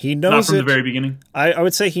beginning. He knows not from it, the very beginning. I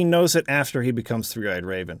would say he knows it after he becomes Three-Eyed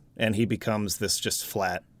Raven, and he becomes this just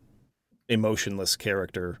flat, emotionless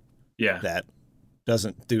character. Yeah, that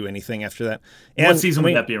doesn't do anything after that. And what season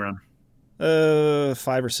would that be around?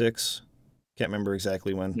 5 or 6. Can't remember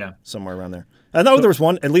exactly when. Yeah, somewhere around there. I know there was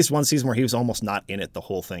at least one season where he was almost not in it the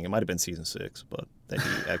whole thing. It might have been season 6, but that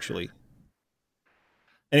he actually.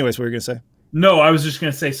 Anyways, what were you gonna say? No, I was just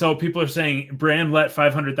gonna say. So people are saying Bran let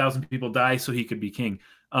 500,000 people die so he could be king.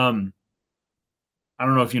 I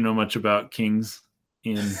don't know if you know much about kings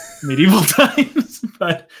in medieval times,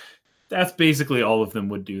 but that's basically all of them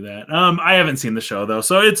would do that. I haven't seen the show though,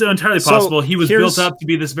 so it's entirely possible he was built up to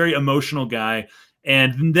be this very emotional guy.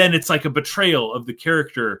 And then it's like a betrayal of the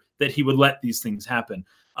character that he would let these things happen.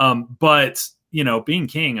 But, being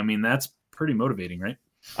king, I mean, that's pretty motivating, right?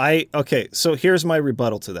 Okay, so here's my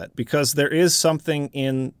rebuttal to that, because there is something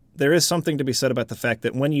to be said about the fact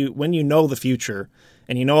that when you know the future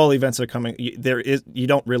and you know all the events that are coming, you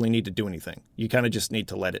don't really need to do anything. You kind of just need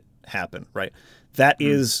to let it happen, right? That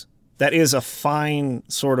is a fine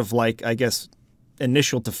sort of like, I guess,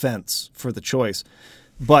 initial defense for the choice.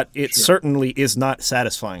 But it certainly is not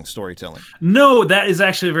satisfying storytelling. No, that is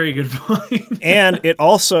actually a very good point. And it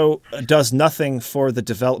also does nothing for the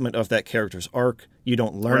development of that character's arc. You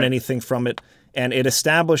don't learn anything from it. And it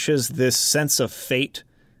establishes this sense of fate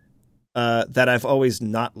that I've always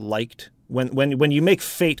not liked. When you make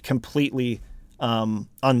fate completely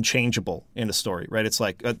unchangeable in a story, right? It's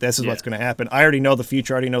like, this is what's going to happen. I already know the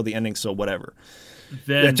future. I already know the ending, so whatever.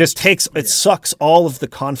 Then, it just sucks all of the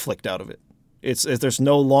conflict out of it. There's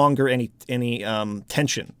no longer any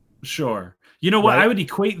tension. Sure. You know what? Right? I would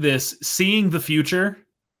equate this, seeing the future,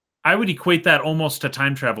 I would equate that almost to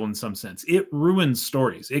time travel in some sense. It ruins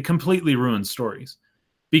stories. It completely ruins stories.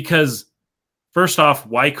 Because, first off,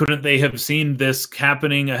 why couldn't they have seen this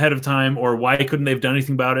happening ahead of time? Or why couldn't they have done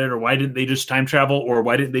anything about it? Or why didn't they just time travel? Or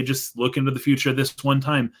why didn't they just look into the future this one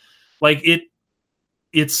time? Like,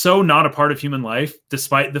 it's so not a part of human life,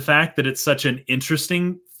 despite the fact that it's such an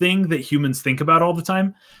interesting thing that humans think about all the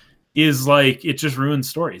time, is like, it just ruins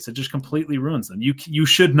stories. It just completely ruins them. You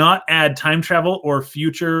should not add time travel or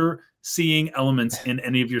future seeing elements in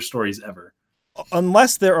any of your stories ever.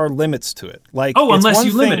 Unless there are limits to it. Like, unless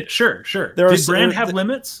you limit it. Sure. Did Bran have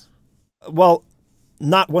limits? Well,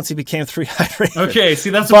 not once he became Three-Eyed Raven. Okay, see,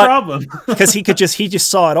 that's a problem. Because he just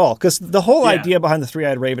saw it all. Because the whole idea behind the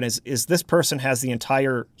Three-Eyed Raven is this person has the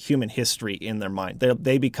entire human history in their mind.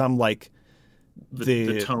 They become like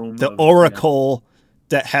the tome, the oracle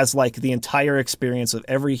that has like the entire experience of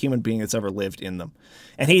every human being that's ever lived in them.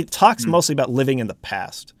 And he talks mostly about living in the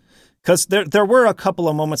past. Because there were a couple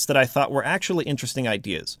of moments that I thought were actually interesting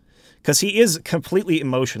ideas. Because he is completely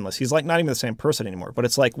emotionless. He's like not even the same person anymore. But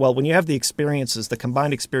it's like, well, when you have the experiences, the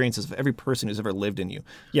combined experiences of every person who's ever lived in you,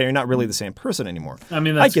 yeah, you're not really the same person anymore. I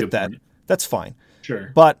mean, that's I get that. Point. That's fine.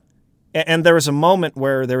 Sure. But, and there was a moment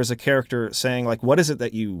where there was a character saying, like, what is it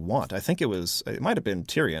that you want? I think it might have been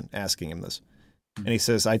Tyrion asking him this. And he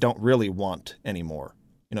says, I don't really want anymore.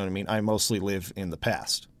 You know what I mean? I mostly live in the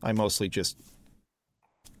past. I mostly just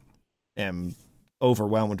am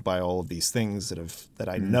overwhelmed by all of these things that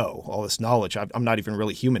I know, all this knowledge. I'm not even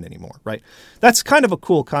really human anymore, right? That's kind of a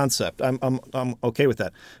cool concept. I'm okay with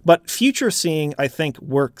that. But future seeing, I think,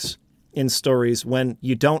 works in stories when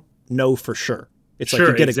you don't know for sure. It's like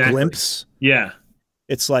you get a glimpse. Yeah.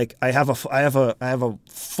 It's like I have a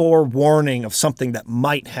forewarning of something that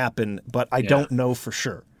might happen, but I don't know for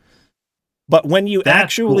sure. But when you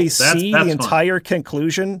actually see the entire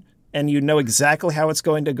conclusion and you know exactly how it's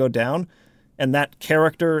going to go down, and that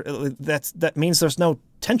character, that means there's no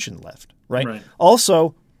tension left, right?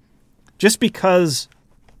 Also, just because,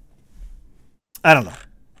 I don't know,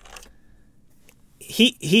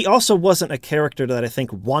 he also wasn't a character that I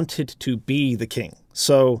think wanted to be the king.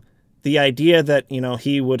 So the idea that, you know,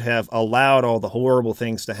 he would have allowed all the horrible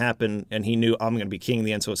things to happen and he knew I'm going to be king in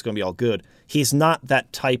the end, so it's going to be all good. He's not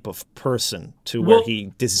that type of person to where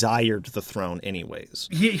he desired the throne anyways.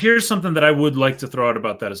 Here's something that I would like to throw out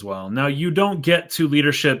about that as well. Now, you don't get to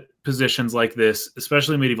leadership positions like this,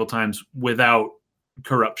 especially in medieval times, without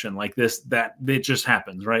corruption like this, that it just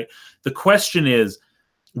happens, right? The question is,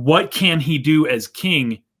 what can he do as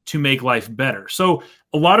king to make life better? So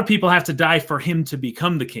a lot of people have to die for him to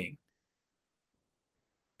become the king.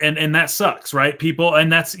 And that sucks, right? People,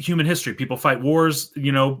 and that's human history. People fight wars,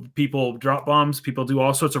 you know, people drop bombs, people do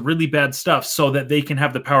all sorts of really bad stuff so that they can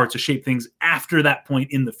have the power to shape things after that point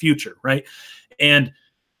in the future, right? And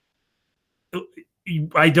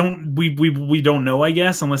we don't know, I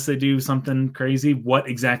guess, unless they do something crazy, what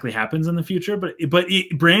exactly happens in the future. But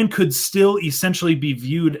Bran could still essentially be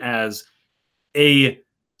viewed as a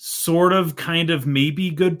sort of kind of maybe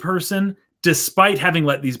good person, despite having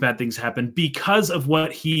let these bad things happen, because of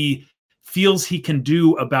what he feels he can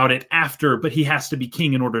do about it after, but he has to be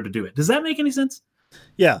king in order to do it. Does that make any sense?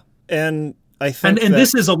 Yeah. And I think and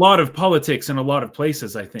this is a lot of politics in a lot of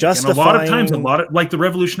places, I think. And a lot of times, like the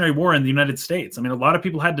Revolutionary War in the United States. I mean, a lot of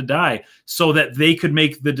people had to die so that they could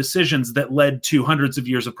make the decisions that led to hundreds of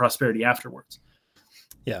years of prosperity afterwards.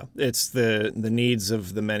 Yeah. It's the needs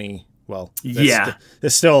of the many. Well,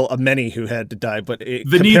 there's still a many who had to die, but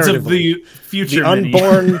the needs of the future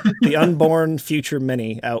the unborn future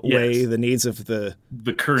many outweigh the needs of the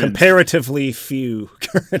current comparatively few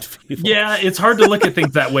current people. Yeah, it's hard to look at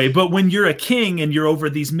things that way, but when you're a king and you're over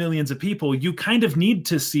these millions of people, you kind of need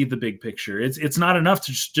to see the big picture. It's not enough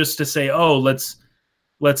to just to say, oh, let's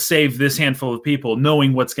save this handful of people,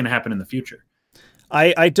 knowing what's going to happen in the future.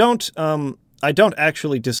 I don't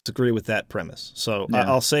actually disagree with that premise. So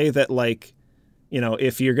I'll say that, like, you know,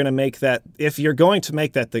 if you're going to make that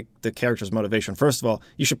the character's motivation, first of all,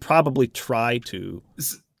 you should probably try to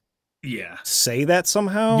say that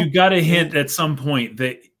somehow. You got to hint at some point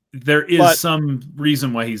that there is some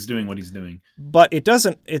reason why he's doing what he's doing. But it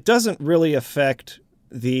doesn't really affect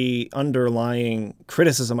the underlying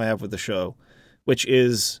criticism I have with the show, which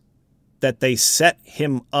is that they set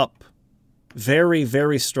him up very,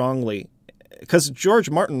 very strongly. Because George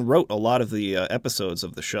Martin wrote a lot of the episodes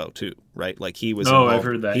of the show too, right? Like he was. Oh, I've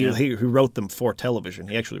heard that. He wrote them for television.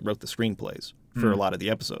 He actually wrote the screenplays for a lot of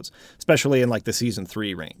the episodes, especially in like the season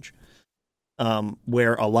 3 range,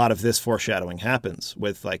 where a lot of this foreshadowing happens.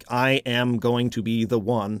 With like, I am going to be the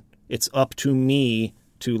one. It's up to me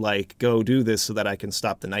to like go do this so that I can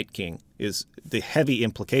stop the Night King. Is the heavy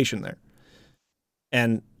implication there,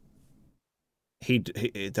 and he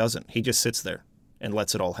doesn't. He just sits there and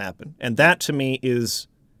lets it all happen. And that to me is,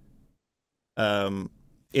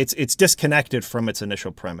 it's disconnected from its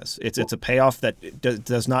initial premise. It's a payoff that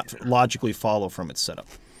does not logically follow from its setup.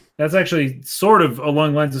 That's actually sort of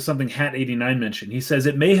along the lines of something Hat89 mentioned. He says,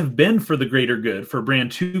 it may have been for the greater good for Bran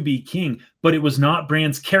to be king, but it was not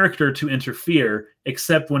Bran's character to interfere,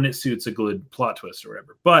 except when it suits a good plot twist or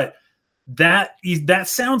whatever. But that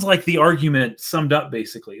sounds like the argument summed up,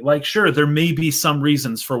 basically. Like, sure, there may be some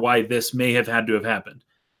reasons for why this may have had to have happened,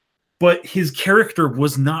 but his character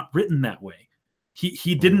was not written that way.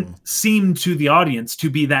 He didn't seem to the audience to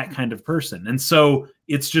be that kind of person. And so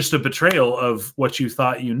it's just a betrayal of what you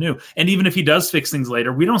thought you knew. And even if he does fix things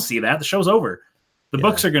later, we don't see that. The show's over. The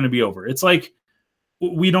books are going to be over. It's like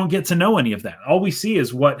we don't get to know any of that. All we see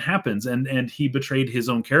is what happens, and he betrayed his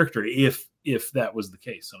own character if that was the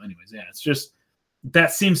case. So anyways, yeah, it's just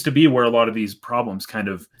that seems to be where a lot of these problems kind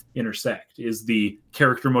of intersect, is the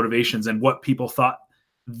character motivations and what people thought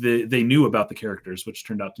they knew about the characters, which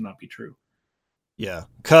turned out to not be true. Yeah,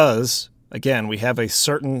 because again, we have a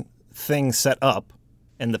certain thing set up,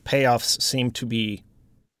 and the payoffs seem to be,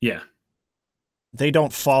 they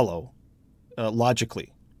don't follow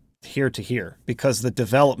logically here to here, because the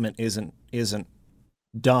development isn't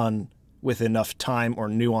done with enough time or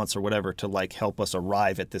nuance or whatever to like help us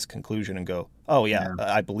arrive at this conclusion and go, oh yeah.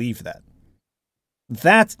 I believe that.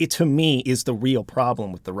 That, to me, is the real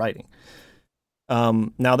problem with the writing.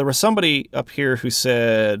 Now, there was somebody up here who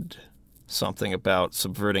said something about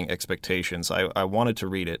subverting expectations. I wanted to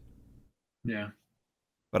read it. Yeah.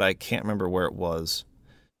 But I can't remember where it was.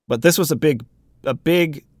 But this was a big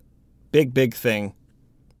thing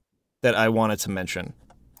that I wanted to mention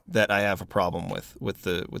that I have a problem with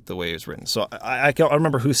the way it was written. So I don't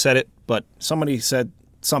remember who said it, but somebody said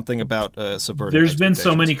something about subverting. There's been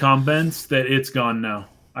so many comments that it's gone now.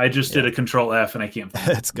 I just did a Control F and I can't find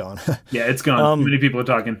it. It's gone. Yeah, it's gone. Too many people are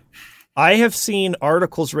talking. I have seen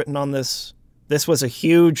articles written on this. This was a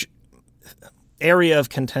huge area of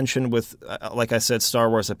contention with, like I said, Star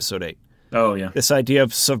Wars Episode 8. Oh, yeah. This idea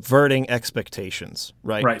of subverting expectations,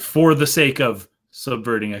 right? Right, for the sake of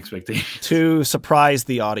subverting expectations. To surprise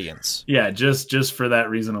the audience. Yeah, just for that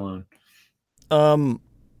reason alone.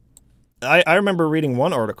 I remember reading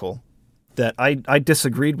one article that I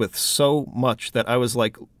disagreed with so much that I was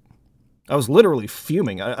literally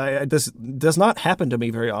fuming. This does not happen to me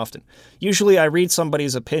very often. Usually I read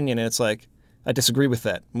somebody's opinion and it's like, I disagree with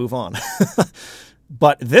that. Move on.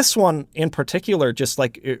 But this one in particular, just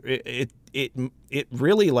like it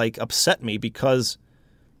really like upset me, because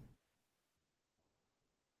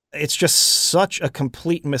it's just such a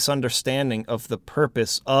complete misunderstanding of the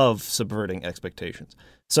purpose of subverting expectations.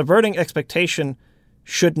 Subverting expectation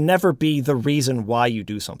should never be the reason why you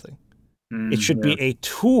do something. It should be a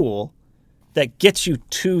tool that gets you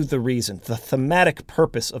to the reason, the thematic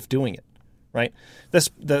purpose of doing it, right?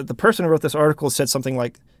 The person who wrote this article said something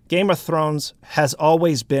like, Game of Thrones has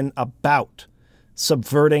always been about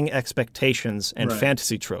subverting expectations and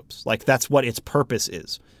fantasy tropes. Like, that's what its purpose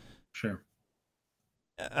is. Sure.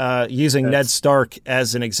 Using Ned Stark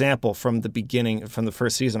as an example from the beginning, from the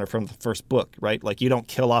first season or from the first book, right? Like, you don't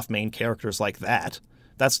kill off main characters like that.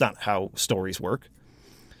 That's not how stories work.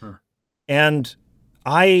 Huh. And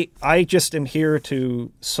I just am here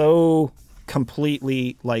to so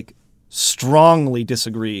completely, like, strongly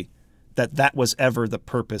disagree that was ever the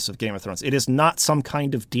purpose of Game of Thrones. It is not some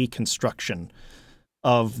kind of deconstruction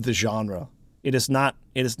of the genre. That's not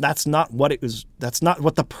what it was. That's not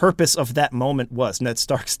what the purpose of that moment was. Ned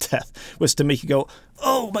Stark's death was to make you go,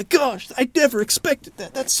 oh my gosh, I never expected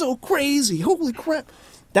that. That's so crazy. Holy crap.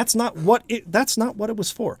 That's not what it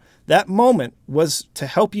was for. That moment was to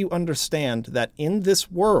help you understand that in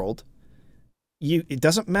this world, it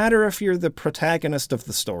doesn't matter if you're the protagonist of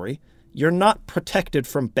the story, you're not protected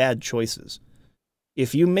from bad choices.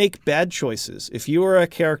 If you make bad choices, if you are a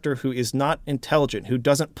character who is not intelligent, who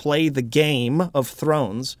doesn't play the game of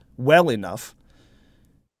Thrones well enough,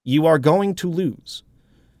 you are going to lose.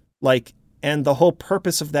 And the whole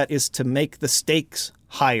purpose of that is to make the stakes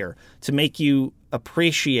higher, to make you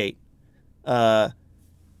appreciate the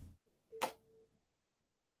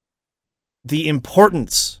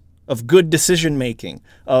importance of good decision making,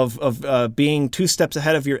 of being 2 steps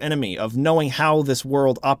ahead of your enemy, of knowing how this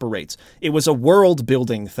world operates. It was a world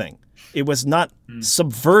building thing. It was not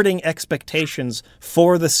subverting expectations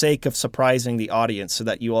for the sake of surprising the audience so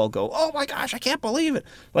that you all go, oh my gosh, I can't believe it.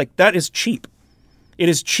 Like, that is cheap. It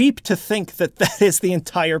is cheap to think that that is the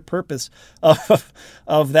entire purpose of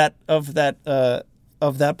that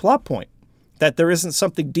plot point, that there isn't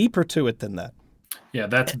something deeper to it than that. Yeah,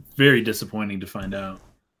 that's very disappointing to find out.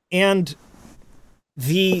 And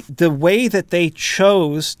the way that they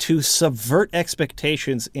chose to subvert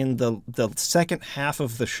expectations in the second half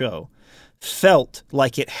of the show felt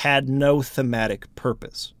like it had no thematic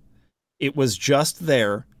purpose. It was just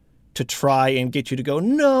there to try and get you to go,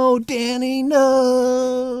 no, Danny,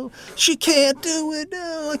 no, she can't do it,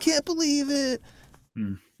 no, I can't believe it.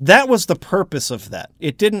 That was the purpose of that.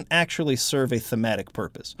 It didn't actually serve a thematic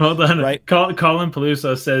purpose. Hold on. Right? Colin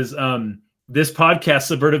Peluso says, this podcast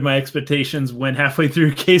subverted my expectations when halfway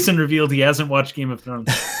through Kaysen revealed he hasn't watched Game of Thrones.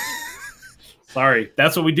 Sorry.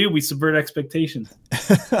 That's what we do. We subvert expectations.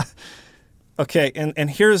 Okay. And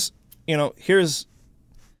here's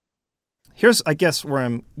I guess where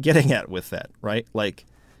I'm getting at with that, right? Like,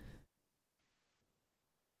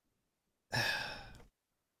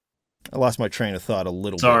 I lost my train of thought a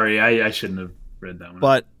little bit. Sorry, I shouldn't have read that one.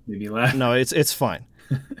 But made me laugh. No, it's fine.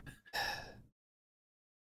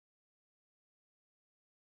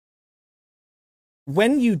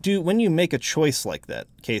 When you make a choice like that,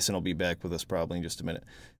 Kaysen will be back with us probably in just a minute.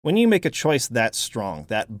 When you make a choice that strong,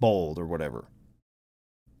 that bold, or whatever,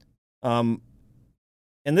 and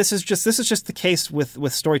this is just the case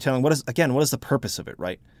with storytelling. What is the purpose of it,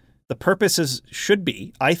 right? The purpose should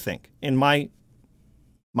be, I think, in my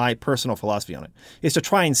personal philosophy on it, is to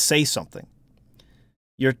try and say something.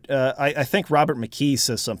 I think Robert McKee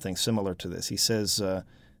says something similar to this. He says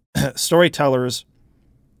storytellers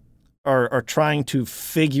are trying to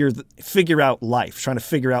figure out life, trying to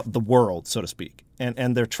figure out the world, so to speak,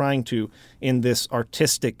 and they're trying to, in this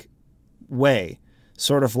artistic way,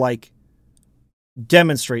 sort of like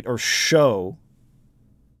demonstrate or show,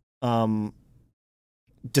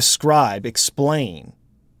 describe, explain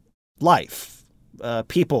life,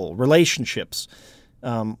 people, relationships,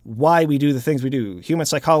 why we do the things we do, human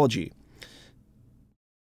psychology.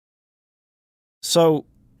 So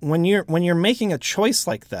when you're making a choice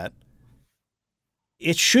like that,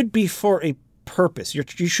 it should be for a purpose. You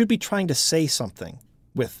should be trying to say something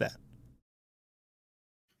with that.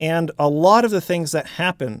 And a lot of the things that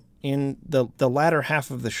happen in the latter half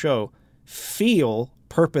of the show feel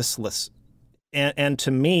purposeless. And to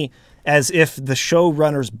me, as if the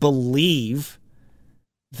showrunners believe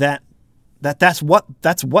that's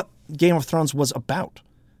what Game of Thrones was about.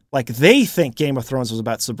 Like, they think Game of Thrones was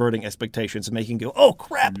about subverting expectations and making you go, oh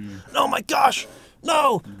crap, oh my gosh,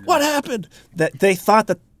 no, what happened? That they thought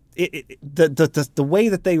that the way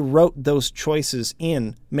that they wrote those choices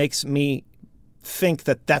in makes me think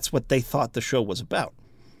that that's what they thought the show was about.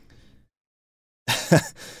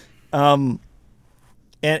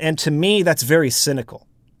 And to me, that's very cynical.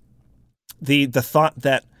 The thought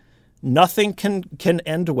that nothing can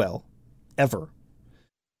end well, ever.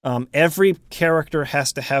 Every character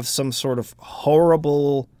has to have some sort of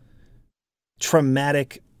horrible,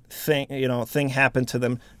 traumatic thing happen to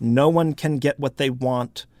them. No one can get what they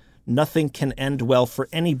want. Nothing can end well for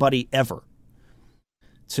anybody ever.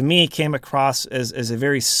 To me, it came across as a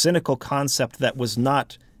very cynical concept that was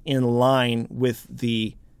not in line with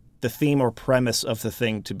the theme or premise of the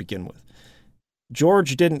thing to begin with.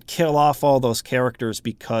 George didn't kill off all those characters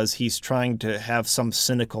because he's trying to have some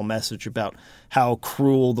cynical message about how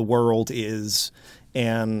cruel the world is,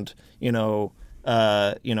 and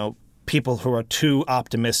people who are too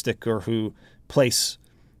optimistic or who place,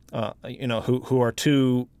 who are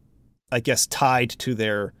too, I guess, tied to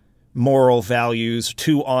their moral values,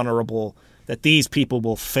 too honorable, that these people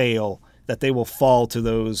will fail, that they will fall to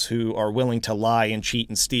those who are willing to lie and cheat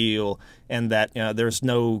and steal, and that there's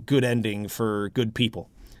no good ending for good people.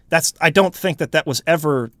 I don't think that was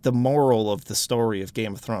ever the moral of the story of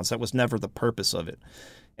Game of Thrones. That was never the purpose of it.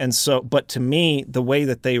 And so, but to me, the way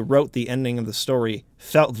that they wrote the ending of the story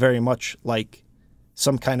felt very much like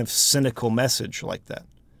some kind of cynical message like that.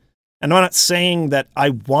 And I'm not saying that I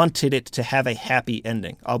wanted it to have a happy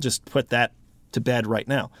ending. I'll just put that to bed right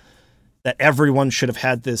now. That everyone should have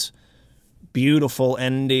had this beautiful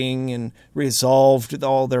ending and resolved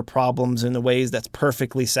all their problems in the ways that's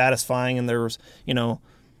perfectly satisfying, and there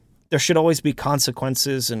should always be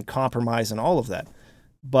consequences and compromise and all of that.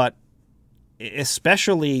 But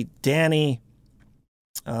especially Dany,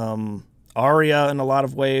 Arya in a lot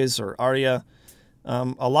of ways, or Arya,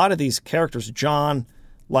 a lot of these characters, Jon,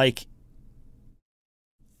 like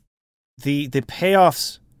the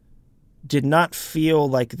payoffs did not feel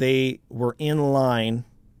like they were in line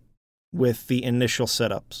with the initial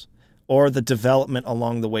setups or the development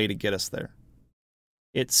along the way to get us there.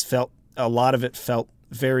 A lot of it felt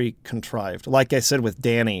very contrived. Like I said with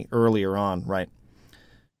Dany earlier on, right?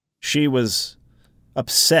 She was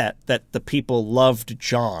upset that the people loved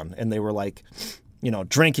Jon, and they were like,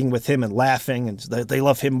 drinking with him and laughing, and they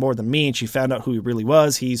love him more than me. And she found out who he really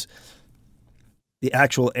was. He's the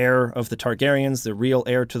actual heir of the Targaryens, the real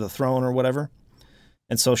heir to the throne or whatever.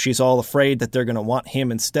 And so she's all afraid that they're going to want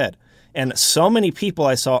him instead. And so many people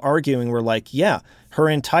I saw arguing were like, yeah, her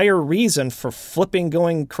entire reason for flipping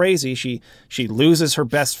going crazy, she loses her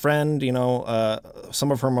best friend,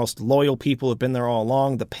 some of her most loyal people have been there all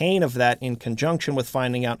along. The pain of that in conjunction with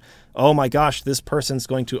finding out, oh my gosh, this person's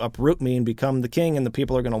going to uproot me and become the king, and the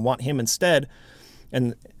people are going to want him instead.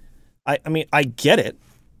 And I get it.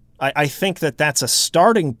 I think that that's a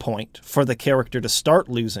starting point for the character to start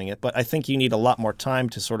losing it, but I think you need a lot more time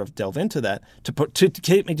to sort of delve into that to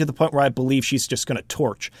get me to the point where I believe she's just going to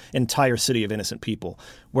torch entire city of innocent people,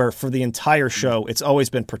 where for the entire show it's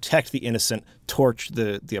always been protect the innocent, torch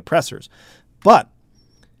the oppressors. But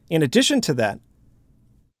in addition to that,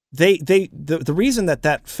 the reason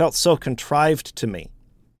that felt so contrived to me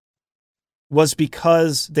was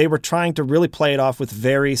because they were trying to really play it off with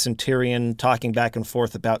Varys and Tyrion talking back and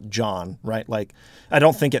forth about Jon, right? Like, I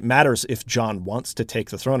don't think it matters if Jon wants to take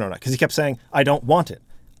the throne or not, because he kept saying, I don't want it.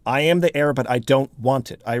 I am the heir, but I don't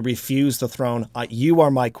want it. I refuse the throne. You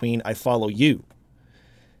are my queen. I follow you.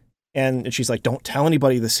 And she's like, don't tell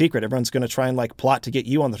anybody the secret. Everyone's going to try and like plot to get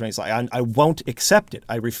you on the throne. He's like, I won't accept it.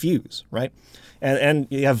 I refuse, right? And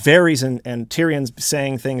you have Varys and Tyrion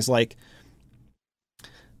saying things like,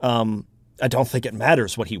 I don't think it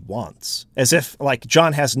matters what he wants. As if, like,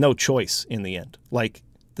 Jon has no choice in the end. Like,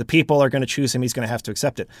 the people are going to choose him. He's going to have to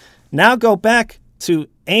accept it. Now go back to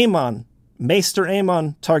Aemon, Maester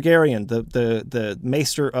Aemon Targaryen, the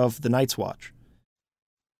Maester of the Night's Watch.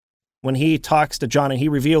 When he talks to Jon and he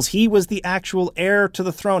reveals he was the actual heir to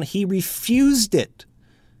the throne, he refused it.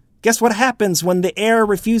 Guess what happens when the heir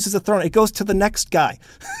refuses the throne? It goes to the next guy.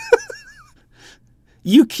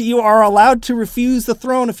 You are allowed to refuse the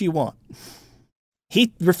throne if you want.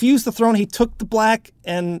 He refused the throne. He took the black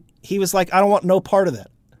and he was like, I don't want no part of that.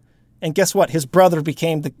 And guess what? His brother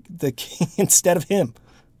became the king instead of him.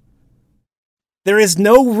 There is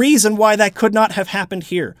no reason why that could not have happened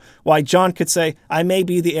here. Why Jon could say, I may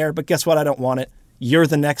be the heir, but guess what? I don't want it. You're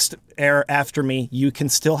the next heir after me. You can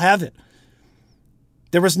still have it.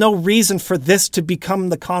 There was no reason for this to become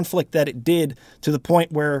the conflict that it did, to the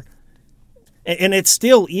point where, and it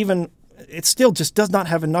still just does not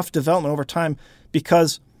have enough development over time,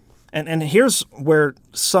 because, and here's where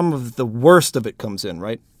some of the worst of it comes in,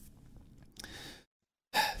 right?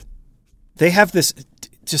 They have this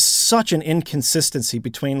just such an inconsistency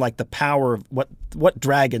between like the power of what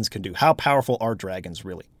dragons can do. How powerful are dragons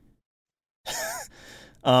really?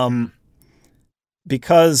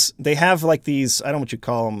 Because they have like these, I don't know what you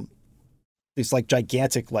call them, these like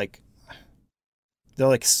gigantic, like, they're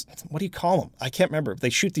like, what do you call them? I can't remember.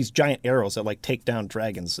 They shoot these giant arrows that like take down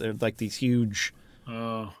dragons. They're like these huge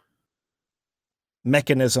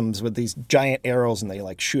mechanisms with these giant arrows, and they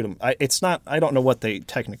like shoot them. I don't know what they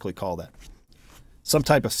technically call that. Some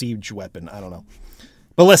type of siege weapon. I don't know.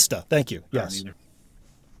 Ballista. Thank you. Yes.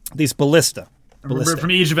 These ballista. Remember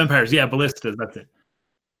from Age of Empires. Yeah, ballistas. That's it.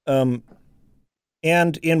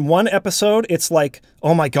 And in one episode, it's like,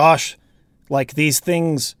 oh my gosh, like these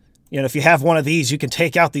things, if you have one of these, you can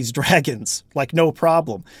take out these dragons, like no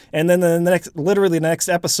problem. And then the next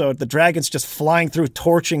episode, the dragon's just flying through,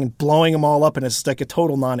 torching and blowing them all up, and it's like a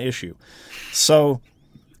total non-issue. So,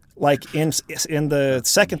 like in the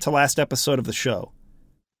second to last episode of the show,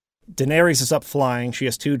 Daenerys is up flying. She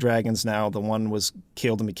has two dragons now. The one was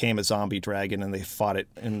killed and became a zombie dragon, and they fought it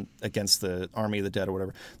against the army of the dead or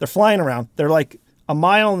whatever. They're flying around. They're like a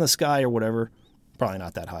mile in the sky or whatever. Probably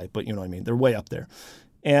not that high, but you know what I mean. They're way up there.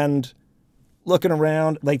 And looking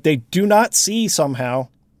around, like they do not see somehow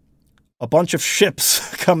a bunch of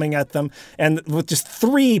ships coming at them. And with just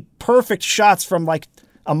 3 perfect shots from like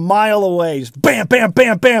a mile away, just bam, bam,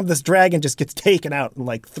 bam, bam, this dragon just gets taken out and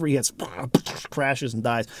like 3 hits, crashes and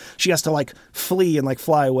dies. She has to like flee and like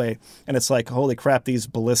fly away. And it's like, holy crap, these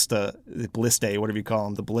ballistae, whatever you call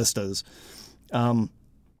them, the ballistas.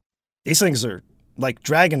 These things are like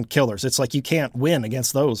dragon killers. It's like you can't win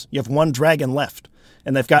against those. You have one dragon left.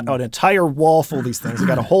 And they've got an entire wall full of these things. They've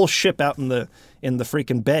got a whole ship out in the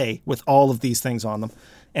freaking bay with all of these things on them.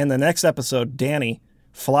 And the next episode, Dany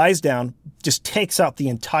flies down, just takes out the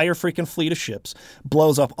entire freaking fleet of ships,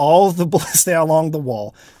 blows up all of the ballistae along the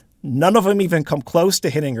wall. None of them even come close to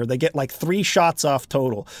hitting her. They get like 3 shots off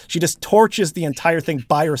total. She just torches the entire thing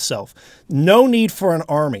by herself. No need for an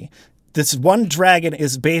army. This one dragon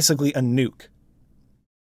is basically a nuke.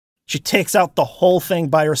 She takes out the whole thing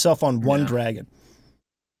by herself on one dragon.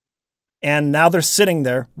 And now they're sitting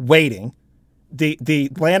there waiting. The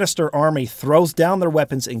Lannister army throws down their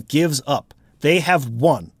weapons and gives up. They have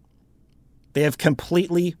won. They have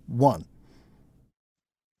completely won.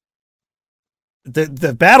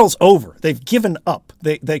 The battle's over. They've given up.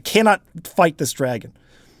 They cannot fight this dragon.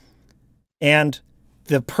 And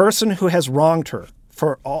the person who has wronged her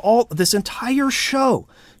for all this entire show,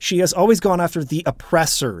 she has always gone after the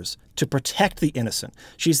oppressors to protect the innocent.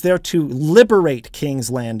 She's there to liberate King's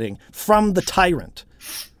Landing from the tyrant.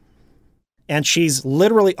 And she's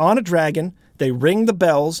literally on a dragon. They ring the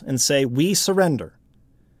bells and say, we surrender.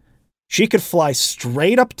 She could fly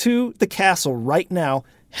straight up to the castle right now,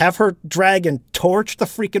 have her dragon torch the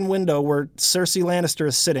freaking window where Cersei Lannister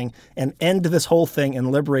is sitting, and end this whole thing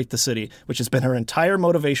and liberate the city, which has been her entire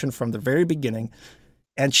motivation from the very beginning.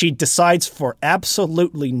 And she decides for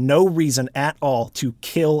absolutely no reason at all to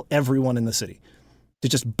kill everyone in the city. To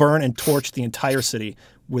just burn and torch the entire city.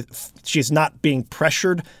 she's not being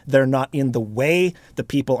pressured. They're not in the way. The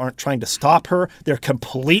people aren't trying to stop her. They're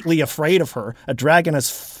completely afraid of her. A dragon has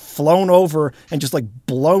flown over and just like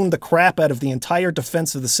blown the crap out of the entire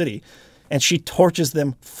defense of the city. And she torches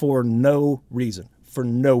them for no reason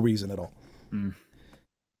at all.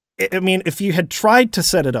 I mean, if you had tried to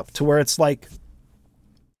set it up to where it's like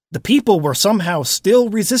the people were somehow still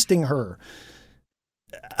resisting her,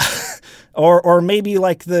 or maybe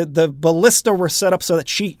like the ballista were set up so that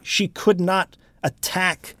she could not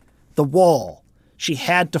attack the wall. She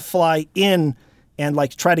had to fly in and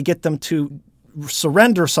like try to get them to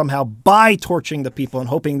surrender somehow by torching the people and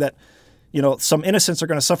hoping that, you know, some innocents are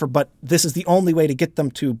going to suffer, but this is the only way to get them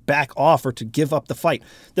to back off or to give up the fight.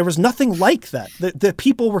 There was nothing like that. The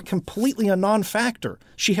people were completely a non-factor.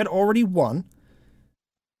 She had already won,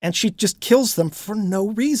 and she just kills them for no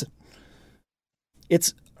reason.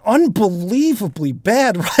 It's unbelievably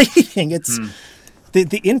bad writing. It's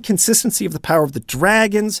the inconsistency of the power of the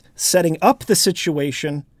dragons, setting up the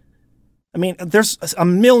situation. I mean, there's a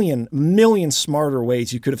million smarter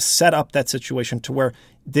ways you could have set up that situation to where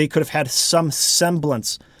they could have had some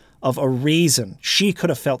semblance of a reason. She could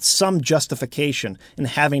have felt some justification in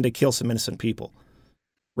having to kill some innocent people,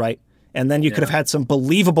 right? And then you could have had some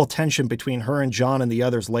believable tension between her and Jon and the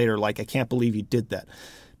others later, like, I can't believe you did that.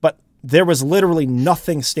 But there was literally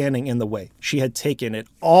nothing standing in the way. She had taken it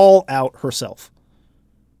all out herself.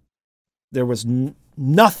 There was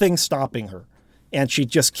nothing stopping her. And she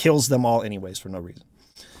just kills them all anyways for no reason.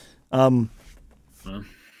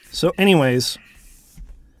 So anyways,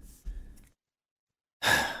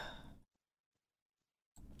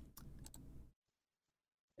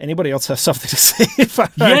 anybody else have something to say? If I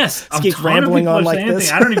keep rambling on like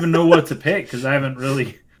this, I don't even know what to pick because I haven't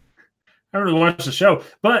really watched the show.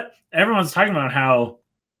 But everyone's talking about how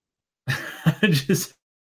just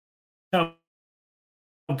how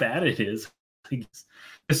bad it is.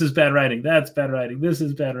 This is bad writing. That's bad writing. This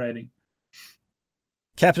is bad writing.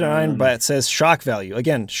 Captain Ironbat says shock value.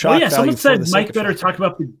 Again, shock value. Someone said Mike better talk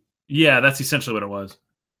about the... Yeah, that's essentially what it was.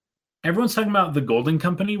 Everyone's talking about the Golden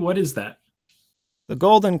Company. What is that? The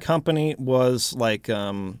Golden Company was like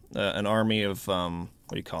an army of, what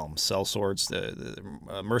do you call them? Sellswords,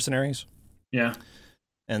 the mercenaries. Yeah.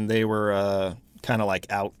 And they were kind of like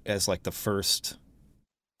out as like the first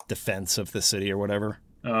defense of the city or whatever.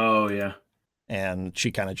 Oh, yeah. And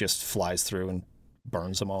she kind of just flies through and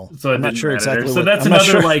burns them all. So I'm not sure exactly. So that's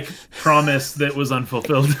another like promise that was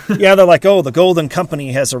unfulfilled. Yeah, they're like, oh, the Golden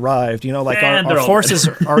Company has arrived. You know, like our forces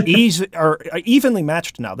are evenly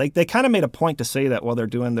matched now. They kind of made a point to say that while they're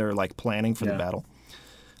doing their like planning for the battle.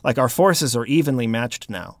 Like our forces are evenly matched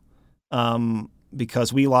now,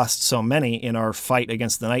 because we lost so many in our fight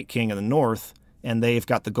against the Night King in the north, and they've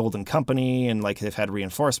got the Golden Company, and like they've had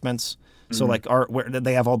reinforcements. So like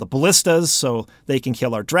they have all the ballistas, so they can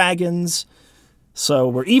kill our dragons. So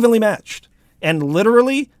we're evenly matched. And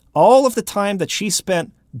literally all of the time that she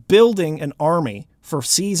spent building an army for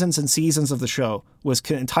seasons and seasons of the show was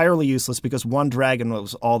entirely useless because one dragon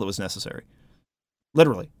was all that was necessary.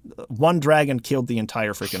 Literally. One dragon killed the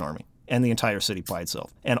entire freaking army and the entire city by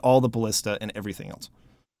itself and all the ballista and everything else.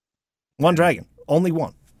 One dragon. Only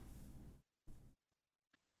one.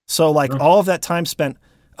 So like all of that time spent,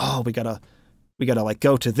 oh, we gotta like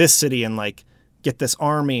go to this city and like get this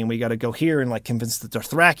army, and we gotta go here and like convince the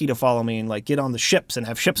Dothraki to follow me and like get on the ships and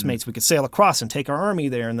have ships mates. We could sail across and take our army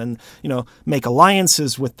there, and then, you know, make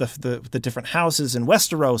alliances with the different houses in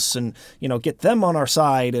Westeros, and, you know, get them on our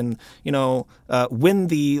side, and, you know, win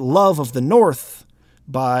the love of the North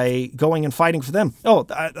by going and fighting for them. Oh,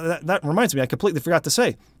 that reminds me, I completely forgot to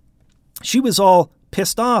say, she was all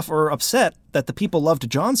pissed off or upset that the people loved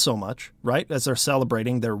Jon so much, right, as they're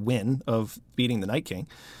celebrating their win of beating the Night King,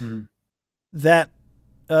 that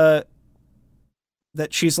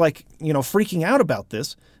she's like, you know, freaking out about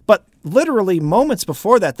this. But literally moments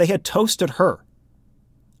before that, they had toasted her.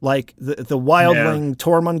 Like the wildling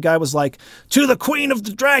Tormund guy was like, to the Queen of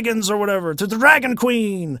the Dragons or whatever, to the Dragon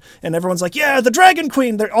Queen. And everyone's like, yeah, the Dragon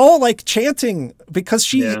Queen. They're all like chanting because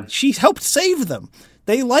she helped save them.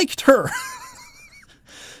 They liked her.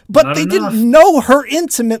 But not they enough. Didn't know her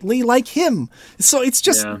intimately like him. So it's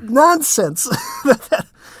just nonsense.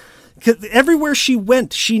 Everywhere she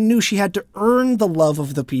went, she knew she had to earn the love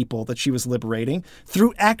of the people that she was liberating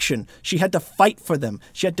through action. She had to fight for them.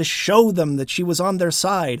 She had to show them that she was on their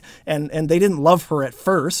side, and they didn't love her at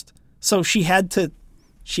first. So she had to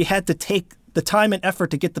take the time and effort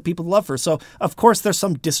to get the people to love her. So of course there's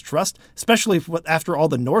some distrust, especially after all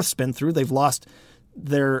the North's been through. They've lost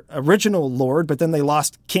their original lord, but then they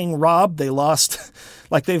lost King Rob. They lost,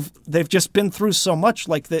 like they've just been through so much.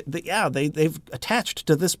 Like they've attached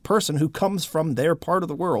to this person who comes from their part of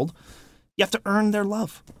the world. You have to earn their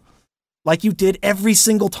love, like you did every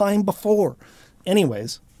single time before.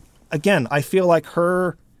 Anyways, again, I feel like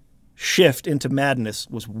her shift into madness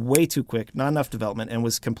was way too quick, not enough development, and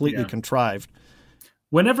was completely contrived.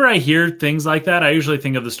 Whenever I hear things like that, I usually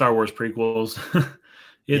think of the Star Wars prequels.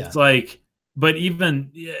 It's like, but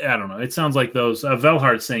even, I don't know, it sounds like those,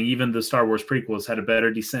 Velhart saying even the Star Wars prequels had a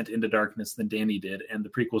better descent into darkness than Danny did, and the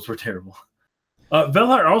prequels were terrible.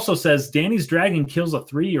 Velhart also says Danny's dragon kills a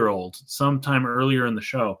 3-year-old sometime earlier in the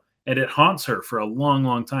show, and it haunts her for a long,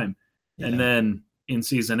 long time. Yeah. And then in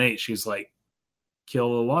season 8, she's like, kill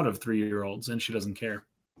a lot of 3-year-olds, and she doesn't care.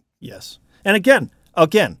 Yes. And again,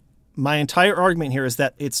 my entire argument here is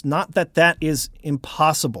that it's not that is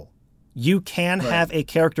impossible. You can have a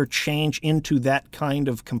character change into that kind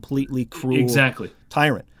of completely cruel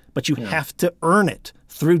tyrant, but you have to earn it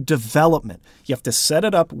through development. You have to set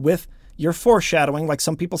it up with your foreshadowing. Like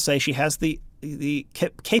some people say, she has the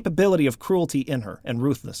capability of cruelty in her and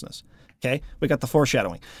ruthlessness. Okay, we got the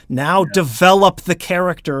foreshadowing. Now develop the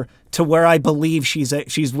character to where I believe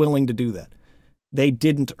she's willing to do that. They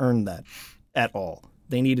didn't earn that at all.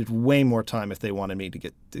 They needed way more time if they wanted me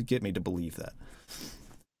to get me to believe that.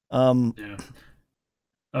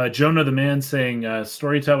 Jonah the Man saying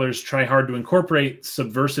storytellers try hard to incorporate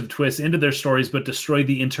subversive twists into their stories, but destroy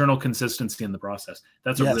the internal consistency in the process.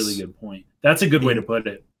 That's a really good point. That's a good way to put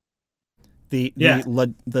it.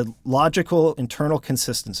 The logical internal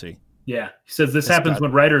consistency. Yeah, he says this happens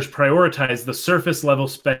when writers prioritize the surface level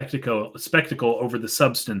spectacle over the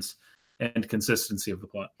substance and consistency of the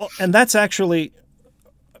plot. Well, and that's actually,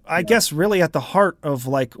 I guess, really at the heart of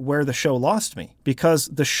like where the show lost me, because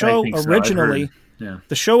the show originally,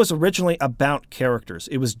 the show was originally about characters.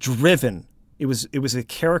 It was driven. It was a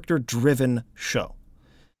character-driven show,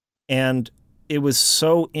 and it was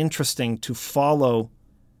so interesting to follow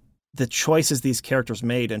the choices these characters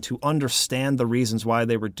made and to understand the reasons why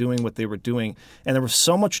they were doing what they were doing. And there was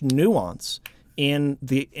so much nuance in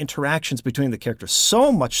the interactions between the characters,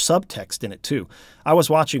 so much subtext in it too. I was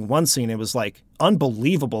watching one scene, it was like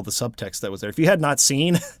unbelievable, the subtext that was there. If you had not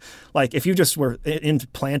seen, like if you just were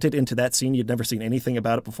implanted into that scene, you'd never seen anything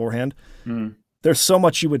about it beforehand. There's so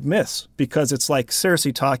much you would miss, because it's like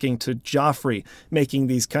Cersei talking to Joffrey, making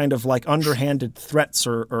these kind of like underhanded threats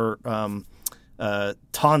or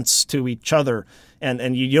taunts to each other,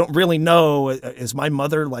 and you don't really know, is my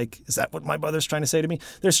mother like, is that what my mother's trying to say to me?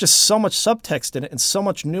 There's just so much subtext in it and so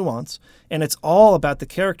much nuance, and it's all about the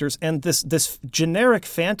characters, and this generic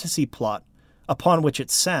fantasy plot upon which it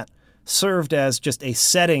sat served as just a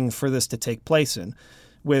setting for this to take place in,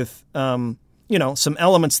 with some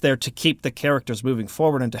elements there to keep the characters moving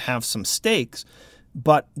forward and to have some stakes,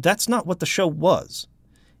 but that's not what the show was.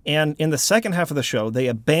 And in the second half of the show, they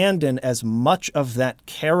abandon as much of that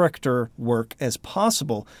character work as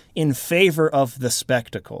possible in favor of the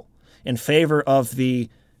spectacle, in favor of the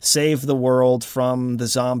save the world from the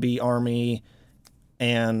zombie army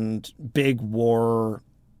and big war,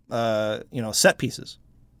 set pieces.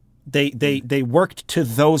 They worked to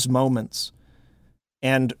those moments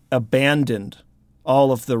and abandoned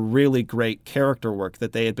all of the really great character work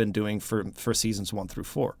that they had been doing for seasons 1 through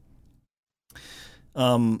 4.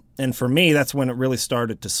 And for me, that's when it really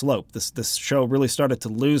started to slope. This show really started to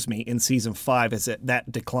lose me in season 5 as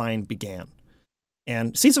that decline began.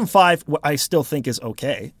 And season 5, I still think is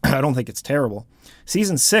okay. I don't think it's terrible.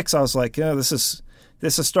 Season 6, I was like, this is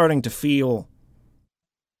starting to feel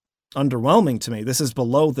underwhelming to me. This is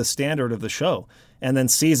below the standard of the show. And then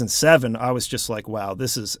season 7, I was just like, wow,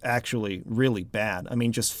 this is actually really bad. I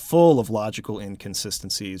mean, just full of logical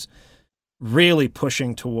inconsistencies, really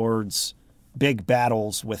pushing towards big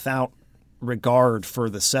battles without regard for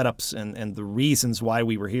the setups and the reasons why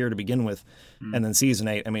we were here to begin with. And then season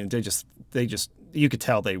 8, I mean, they just you could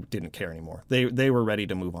tell they didn't care anymore. They were ready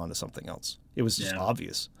to move on to something else. It was just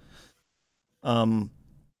obvious. And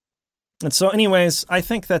so anyways, I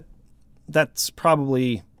think that's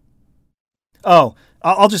probably, I'll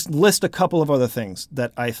just list a couple of other things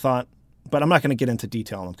that I thought, but I'm not going to get into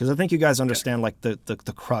detail on them, because I think you guys understand like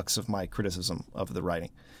the crux of my criticism of the writing.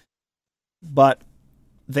 But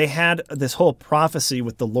they had this whole prophecy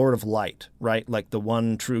with the Lord of Light, right? Like the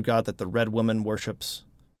one true God that the Red Woman worships.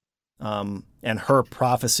 And her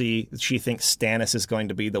prophecy, she thinks Stannis is going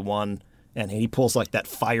to be the one, and he pulls like that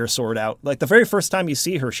fire sword out. Like the very first time you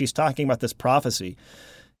see her, she's talking about this prophecy,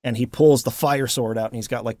 and he pulls the fire sword out, and he's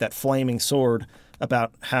got like that flaming sword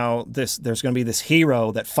about how there's going to be this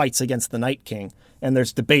hero that fights against the Night King, and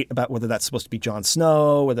there's debate about whether that's supposed to be Jon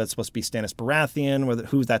Snow, whether that's supposed to be Stannis Baratheon,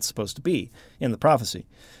 who that's supposed to be in the prophecy.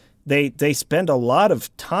 They spend a lot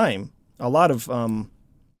of time, a lot of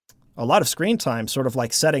screen time, sort of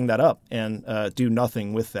like setting that up, and do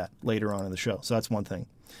nothing with that later on in the show. So that's one thing.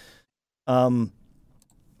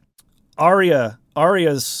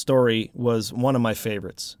 Arya's story was one of my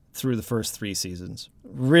favorites through the first 3 seasons.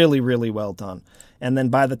 Really, really well done. And then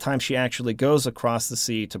by the time she actually goes across the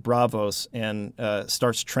sea to Braavos and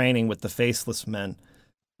starts training with the Faceless Men,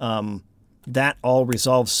 that all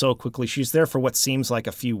resolves so quickly. She's there for what seems like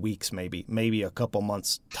a few weeks, maybe a couple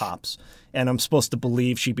months tops. And I'm supposed to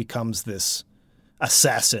believe she becomes this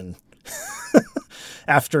assassin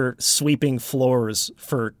after sweeping floors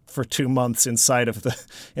for 2 months inside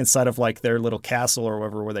of like their little castle or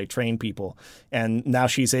wherever where they train people. And now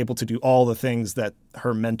she's able to do all the things that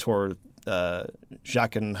her mentor,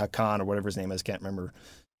 Jaqen Hakan or whatever his name is, can't remember,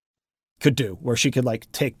 could do, where she could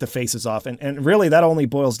like take the faces off. And really that only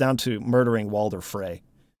boils down to murdering Walder Frey.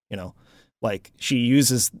 Like she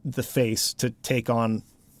uses the face to take on,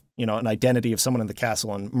 an identity of someone in the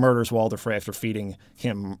castle and murders Walder Frey after feeding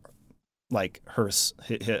him like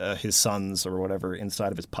his sons or whatever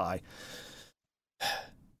inside of his pie.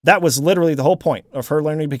 That was literally the whole point of her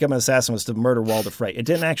learning to become an assassin, was to murder Walder Frey. It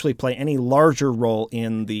didn't actually play any larger role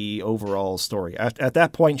in the overall story. At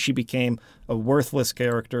that point, she became a worthless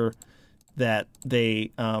character that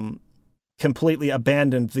they completely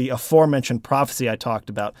abandoned the aforementioned prophecy I talked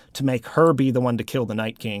about to make her be the one to kill the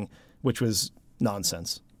Night King, which was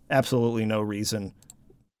nonsense. Absolutely no reason.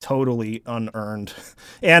 Totally unearned.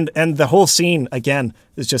 And the whole scene, again,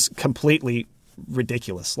 is just completely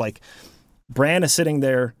ridiculous. Like, Bran is sitting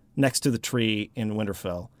there next to the tree in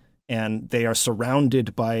Winterfell, and they are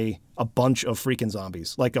surrounded by a bunch of freaking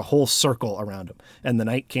zombies, like a whole circle around him. And the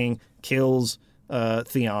Night King kills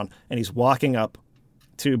Theon, and he's walking up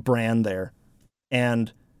to Bran there.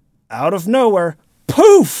 And out of nowhere,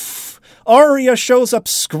 poof! Arya shows up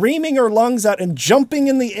screaming her lungs out and jumping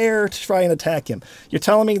in the air to try and attack him. You're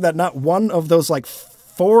telling me that not one of those like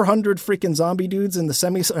 400 freaking zombie dudes in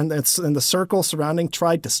the circle surrounding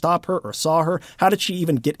tried to stop her or saw her? How did she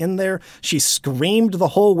even get in there? She screamed the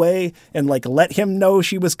whole way and like let him know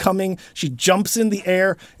she was coming. She jumps in the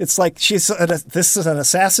air. It's like this is an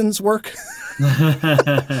assassin's work.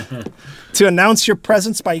 To announce your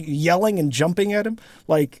presence by yelling and jumping at him.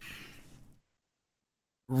 Like,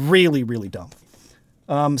 really, really dumb.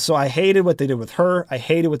 So I hated what they did with her. I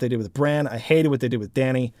hated what they did with Bran. I hated what they did with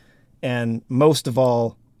Dany. And most of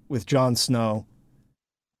all, with Jon Snow.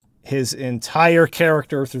 His entire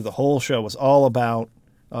character through the whole show was all about,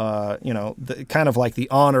 kind of like the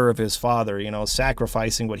honor of his father,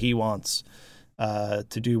 sacrificing what he wants to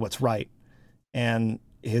do what's right. And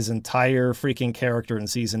his entire freaking character in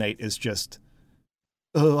season 8 is just,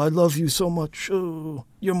 oh, I love you so much. Oh,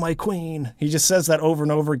 you're my queen. He just says that over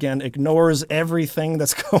and over again, ignores everything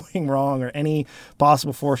that's going wrong or any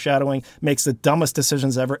possible foreshadowing, makes the dumbest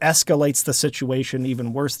decisions ever, escalates the situation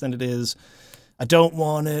even worse than it is. I don't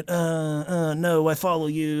want it. No, I follow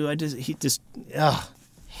you. He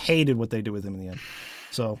hated what they did with him in the end.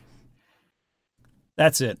 So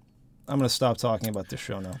that's it. I'm going to stop talking about this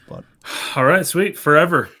show now. But all right, sweet.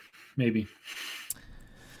 Forever, maybe.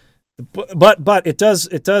 But it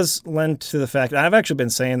does lend to the fact, and I've actually been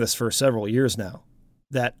saying this for several years now,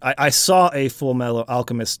 that I saw a Full Metal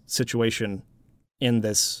Alchemist situation in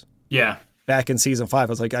this. Yeah. Back in season 5,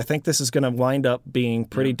 I was like, I think this is going to wind up being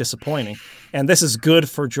pretty disappointing, and this is good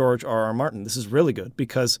for George R.R. Martin. This is really good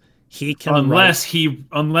because he can unless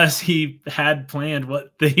he had planned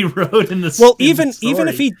what they wrote in the even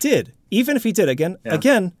if he did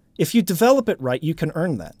again, if you develop it right, you can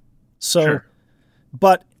earn that. So, sure.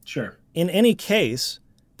 But sure. In any case,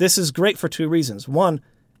 this is great for 2 reasons. One,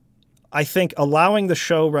 I think allowing the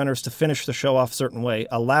showrunners to finish the show off a certain way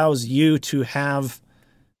allows you to have,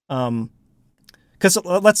 because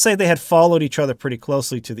let's say they had followed each other pretty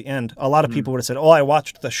closely to the end. A lot of people would have said, oh, I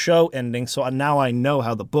watched the show ending, so now I know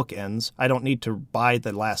how the book ends. I don't need to buy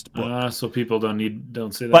the last book. So people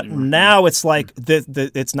don't say that But anymore. now it's like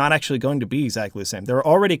it's not actually going to be exactly the same. There are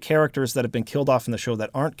already characters that have been killed off in the show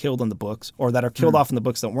that aren't killed in the books, or that are killed off in the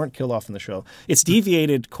books that weren't killed off in the show. It's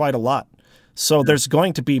deviated quite a lot. So there's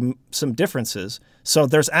going to be some differences. So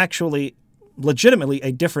there's actually legitimately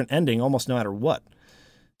a different ending almost no matter what.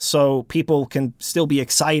 So people can still be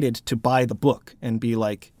excited to buy the book and be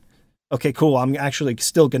like, okay, cool, I'm actually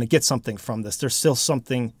still going to get something from this. There's still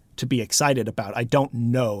something to be excited about. I don't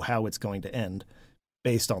know how it's going to end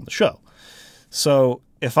based on the show. So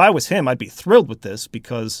if I was him, I'd be thrilled with this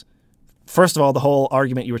because first of all, the whole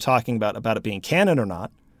argument you were talking about it being canon or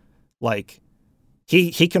not, like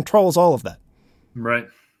he controls all of that. Right.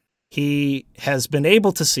 He has been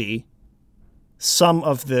able to see some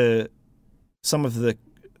of the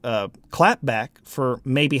clapback for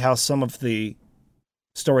maybe how some of the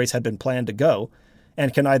stories had been planned to go,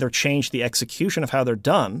 and can either change the execution of how they're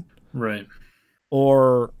done, right,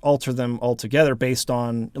 or alter them altogether based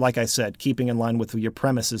on, like I said, keeping in line with your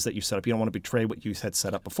premises that you set up. You don't want to betray what you had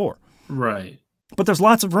set up before. Right. But there's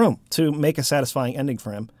lots of room to make a satisfying ending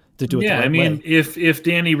for him to do it the right way. If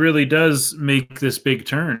Danny really does make this big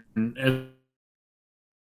turn,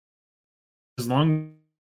 as long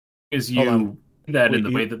as you do that in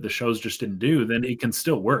the way that the shows just didn't do, then it can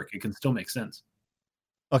still work. It can still make sense.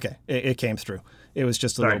 Okay, it came through. It was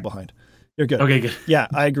just a little behind. You're good. Okay, good. Yeah,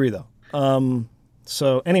 I agree, though.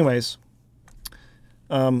 So anyways,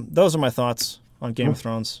 those are my thoughts on Game of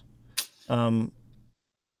Thrones.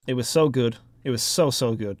 It was so good. It was so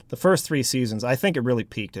good. The first 3 seasons, I think it really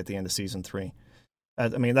peaked at the end of season 3. I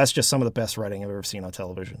mean, that's just some of the best writing I've ever seen on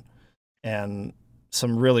television. And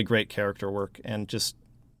some really great character work, and just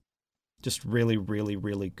really, really,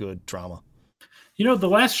 really good drama. You know, the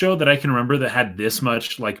last show that I can remember that had this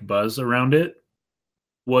much like buzz around it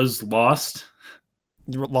was Lost.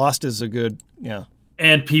 Lost is a good, yeah.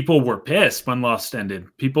 And people were pissed when Lost ended.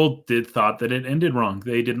 People thought that it ended wrong.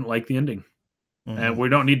 They didn't like the ending. Mm-hmm. And we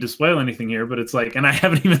don't need to spoil anything here, but it's like, and I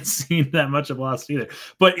haven't even seen that much of Lost either.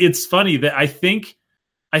 But it's funny that I think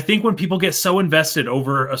when people get so invested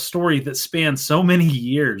over a story that spans so many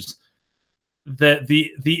years, that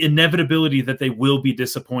the inevitability that they will be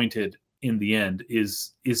disappointed in the end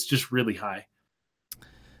is just really high.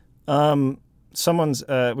 Someone's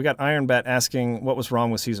we got Iron Bat asking what was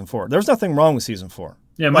wrong with season 4. There's nothing wrong with season 4.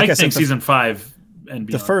 Yeah, Mike thinks season 5 and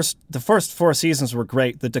beyond. The first 4 seasons were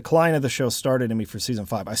great. The decline of the show started in me for season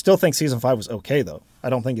 5. I still think season 5 was okay, though.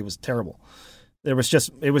 I don't think it was terrible. It was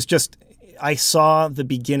just I saw the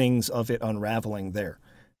beginnings of it unraveling there.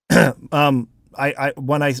 When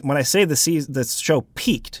I say the show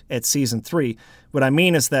peaked at season 3, what I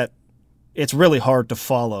mean is that it's really hard to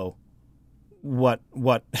follow what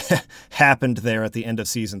happened there at the end of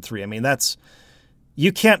season 3. I mean,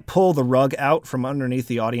 you can't pull the rug out from underneath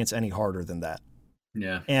the audience any harder than that.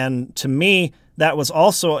 Yeah. And to me, that was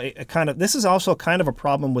also this is also kind of a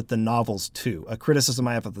problem with the novels too. A criticism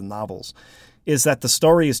I have of the novels is that the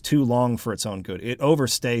story is too long for its own good. It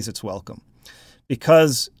overstays its welcome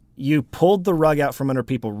because you pulled the rug out from under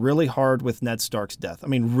people really hard with Ned Stark's death. I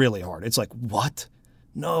mean, really hard. It's like, what?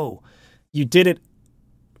 No. You did it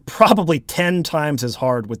probably 10 times as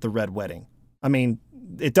hard with the Red Wedding. I mean,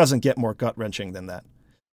 it doesn't get more gut-wrenching than that.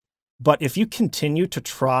 But if you continue to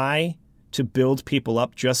try to build people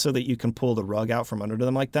up just so that you can pull the rug out from under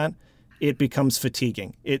them like that, it becomes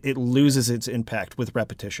fatiguing. It loses its impact with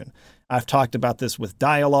repetition. I've talked about this with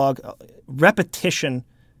dialogue. Repetition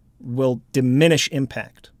will diminish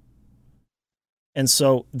impact. And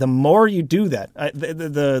so the more you do that,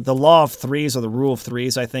 the law of threes or the rule of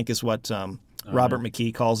threes, I think, is what Robert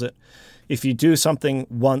McKee calls it. If you do something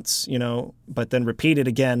once, but then repeat it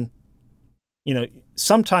again,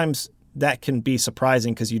 sometimes that can be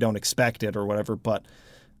surprising because you don't expect it or whatever. But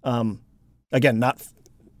again, not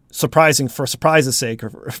surprising for surprise's sake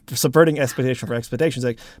or subverting expectation for expectation's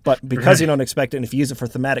sake, but because you don't expect it, and if you use it for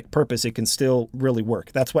thematic purpose, it can still really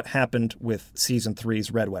work. That's what happened with season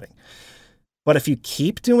 3's Red Wedding. But if you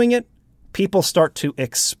keep doing it, people start to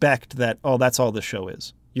expect that, oh, that's all the show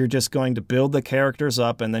is. You're just going to build the characters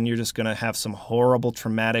up, and then you're just going to have some horrible,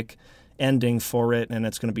 traumatic ending for it, and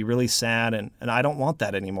it's going to be really sad, and I don't want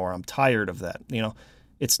that anymore. I'm tired of that.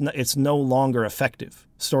 It's no longer effective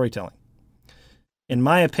storytelling. In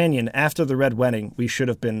my opinion, after the Red Wedding, we should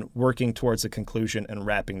have been working towards a conclusion and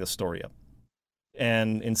wrapping the story up.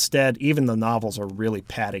 And instead, even the novels are really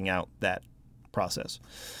padding out that process.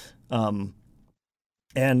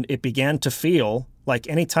 And it began to feel like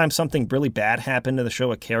anytime something really bad happened in the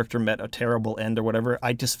show, a character met a terrible end or whatever,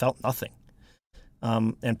 I just felt nothing.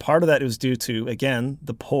 And part of that was due to, again,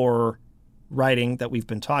 the poor writing that we've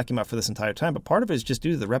been talking about for this entire time. But part of it is just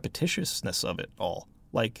due to the repetitiousness of it all.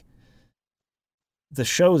 Like, the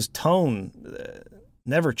show's tone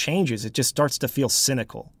never changes. It just starts to feel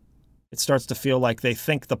cynical. It starts to feel like they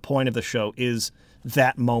think the point of the show is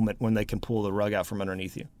that moment when they can pull the rug out from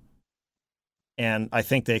underneath you. And I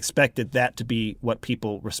think they expected that to be what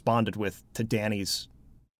people responded with to Dany's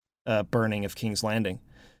burning of King's Landing.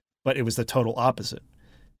 But it was the total opposite.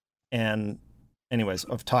 And anyways,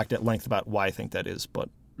 I've talked at length about why I think that is, but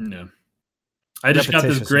no. I just got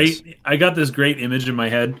this great image in my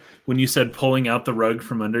head when you said pulling out the rug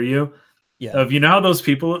from under you. Yeah. Of, you know how those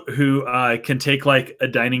people who can take like a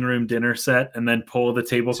dining room dinner set and then pull the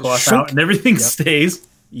tablecloth out and everything stays.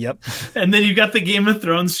 Yep. And then you got the Game of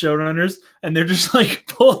Thrones showrunners, and they're just like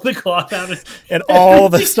pull the cloth out, and all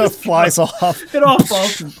the stuff flies off. It all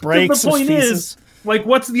falls. Breaks. The point is, like,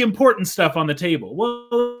 what's the important stuff on the table?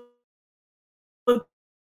 Well,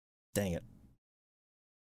 dang it.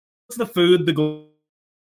 What's the food?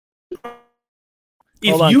 If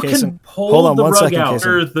Hold on, you Kaysen. can pull the rug out,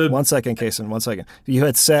 Kaysen. 1 second, Kaysen. 1 second. You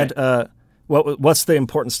had said, what's the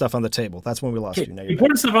important stuff on the table? That's when we lost you. Now the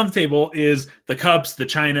important stuff on the table is the cups, the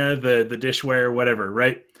china, the dishware, whatever,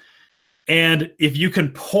 right? And if you can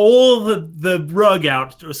pull the rug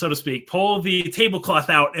out, so to speak, pull the tablecloth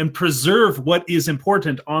out and preserve what is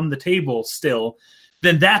important on the table still,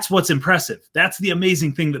 then that's what's impressive. That's the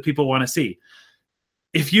amazing thing that people want to see.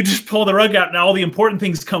 If you just pull the rug out and all the important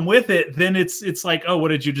things come with it, then it's like, oh, what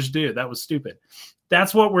did you just do? That was stupid.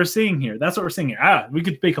 That's what we're seeing here. That's what we're seeing here. We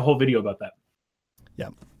could make a whole video about that. Yeah.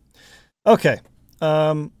 Okay.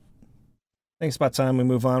 I think it's about time we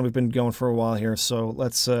move on. We've been going for a while here, so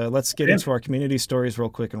let's get into our community stories real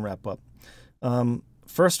quick and wrap up.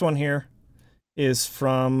 First one here is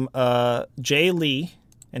from Jay Lee,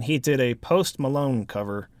 and he did a Post Malone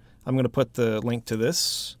cover. I'm going to put the link to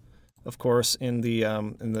this, of course, in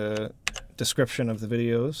the description of the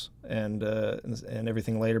videos and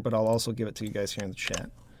everything later, but I'll also give it to you guys here in the chat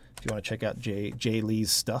if you want to check out Jay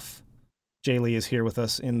Lee's stuff. Jay Lee is here with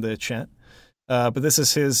us in the chat, but this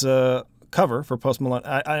is his cover for Post Malone.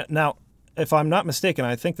 Now, if I'm not mistaken,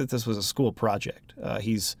 I think that this was a school project.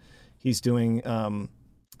 He's studying.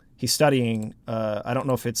 I don't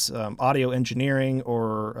know if it's audio engineering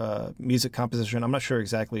or music composition. I'm not sure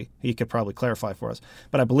exactly. He could probably clarify for us.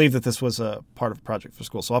 But I believe that this was a part of a project for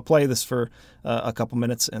school. So I'll play this for a couple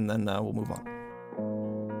minutes, and then we'll move on.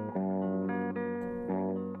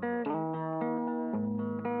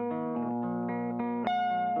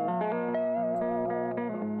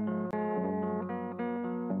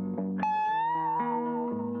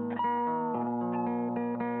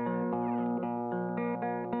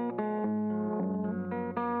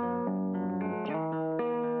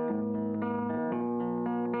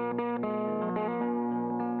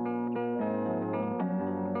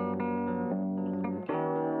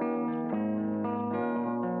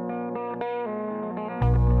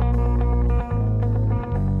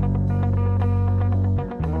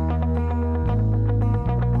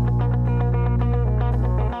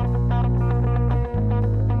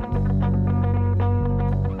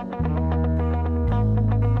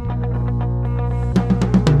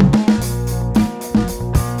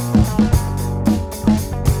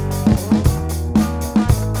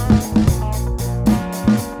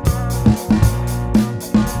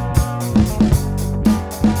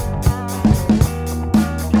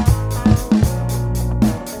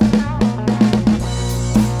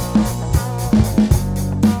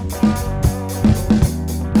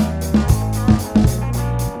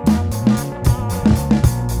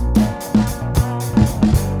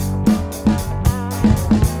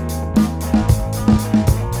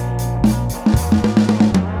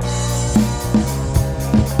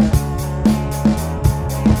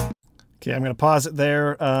 Okay, I'm going to pause it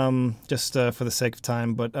there just for the sake of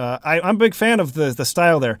time. But I'm a big fan of the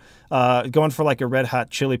style there, going for like a Red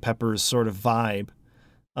Hot Chili Peppers sort of vibe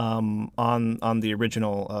on the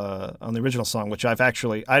original song, which I've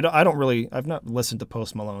actually I've not listened to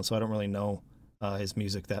Post Malone, so I don't really know his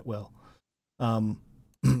music that well.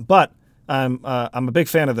 But I'm a big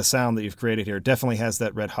fan of the sound that you've created here. It definitely has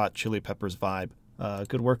that Red Hot Chili Peppers vibe.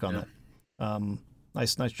 Good work on that.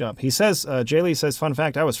 Nice job. He says, Jay Lee says, fun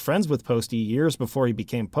fact, I was friends with Posty years before he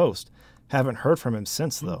became Post. Haven't heard from him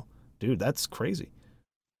since, though. Dude, that's crazy.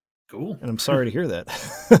 Cool. And I'm sorry to hear that,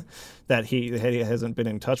 that he hasn't been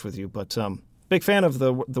in touch with you. But big fan of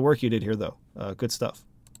the work you did here, though. Good stuff.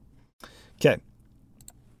 Okay.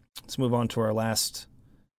 Let's move on to our last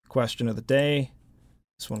question of the day.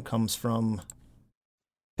 This one comes from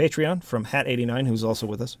Patreon, from Hat89, who's also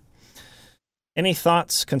with us. Any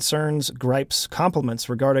thoughts, concerns, gripes, compliments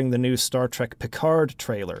regarding the new Star Trek Picard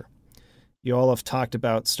trailer? You all have talked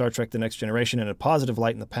about Star Trek The Next Generation in a positive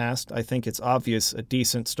light in the past. I think it's obvious a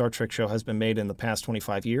decent Star Trek show has been made in the past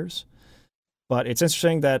 25 years. But it's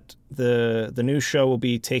interesting that the new show will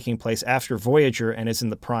be taking place after Voyager and is in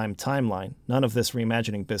the prime timeline. None of this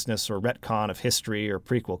reimagining business or retcon of history or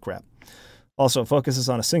prequel crap. Also, it focuses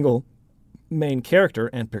on a single main character,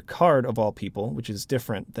 and Picard of all people, which is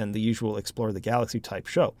different than the usual Explore the Galaxy type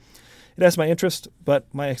show. It has my interest, but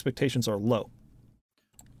my expectations are low.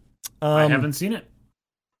 I haven't seen it.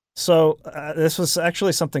 So this was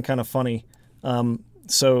actually something kind of funny.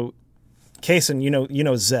 So Kaysen, you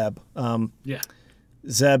know Zeb. Yeah.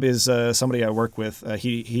 Zeb is somebody I work with.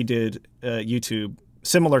 He did YouTube,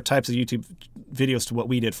 similar types of YouTube videos to what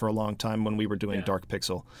we did for a long time when we were doing Dark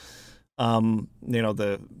Pixel.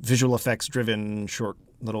 The visual effects driven short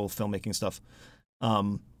little filmmaking stuff.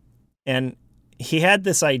 And he had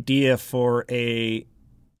this idea for a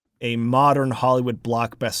modern Hollywood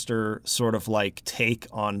blockbuster sort of like take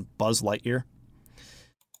on Buzz Lightyear,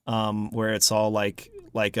 where it's all like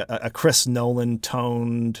a Chris Nolan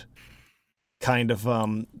toned kind of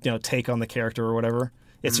take on the character or whatever.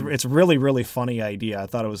 It's really, really funny idea. I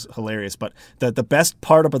thought it was hilarious. But the best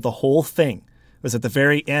part about the whole thing was at the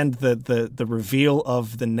very end, the reveal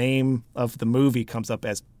of the name of the movie comes up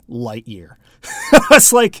as Lightyear. I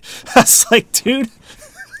was like, dude,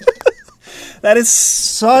 that is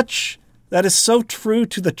so true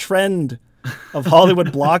to the trend of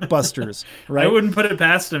Hollywood blockbusters, right? I wouldn't put it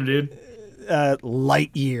past him, dude.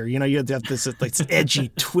 Lightyear, you have this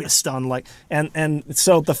edgy twist on and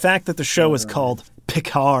so the fact that the show is called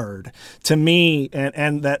Picard to me,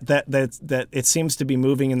 and that it seems to be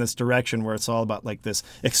moving in this direction where it's all about like this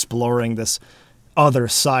exploring this other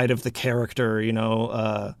side of the character,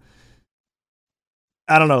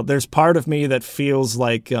 I don't know. There's part of me that feels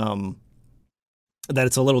like that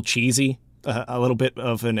it's a little cheesy, a little bit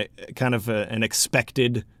of an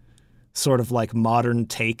expected sort of like modern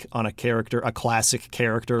take on a character, a classic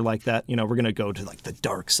character like that. We're going to go to like the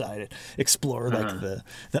dark side, explore like the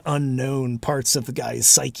unknown parts of the guy's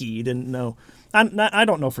psyche you didn't know. I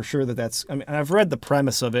don't know for sure that's, I mean, I've read the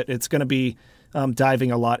premise of it. It's going to be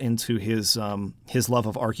diving a lot into his love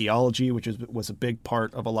of archaeology, which was a big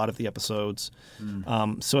part of a lot of the episodes.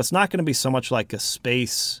 So it's not going to be so much like a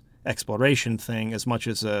space exploration thing as much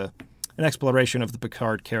as an exploration of the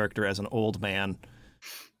Picard character as an old man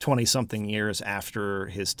 20-something years after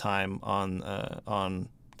his time on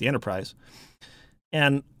the Enterprise.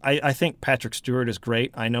 And I think Patrick Stewart is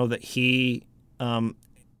great. I know that he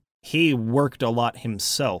worked a lot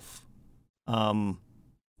himself on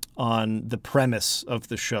the premise of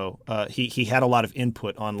the show. He had a lot of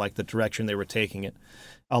input on like the direction they were taking it.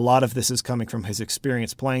 A lot of this is coming from his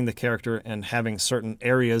experience playing the character and having certain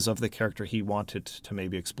areas of the character he wanted to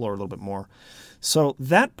maybe explore a little bit more. So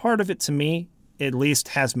that part of it to me at least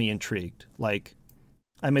has me intrigued. Like,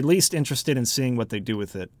 I'm at least interested in seeing what they do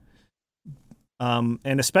with it. And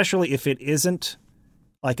especially if it isn't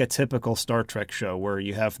like a typical Star Trek show where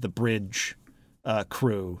you have the bridge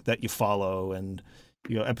crew that you follow and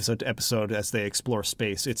episode to episode as they explore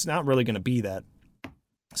space. It's not really going to be that.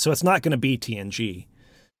 So it's not going to be TNG.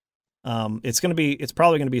 It's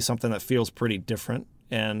probably going to be something that feels pretty different.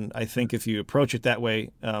 And I think if you approach it that way,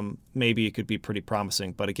 maybe it could be pretty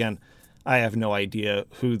promising. But again, I have no idea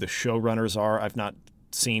who the showrunners are. I've not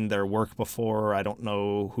seen their work before. I don't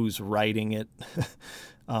know who's writing it.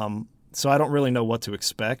 So I don't really know what to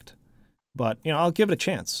expect. But, I'll give it a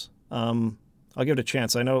chance. I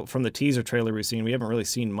know from the teaser trailer we've seen, we haven't really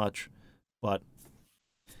seen much. But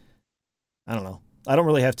I don't know. I don't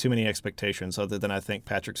really have too many expectations other than I think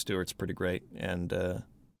Patrick Stewart's pretty great. And I'm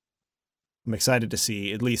excited to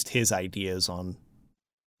see at least his ideas on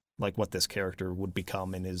like what this character would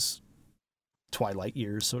become in his twilight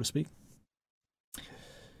years, so to speak.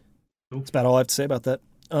 That's about all I have to say about that.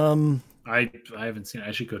 I haven't seen it.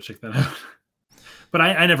 I should go check that out. But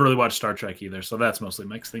I never really watched Star Trek either, so that's mostly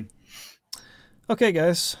Mike's thing. Okay,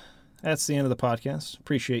 guys. That's the end of the podcast.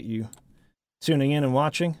 Appreciate you tuning in and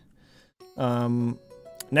watching.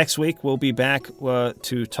 Next week, we'll be back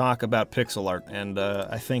to talk about pixel art, and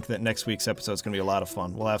I think that next week's episode is going to be a lot of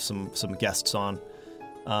fun. We'll have some guests on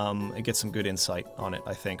and get some good insight on it,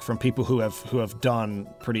 I think, from people who have done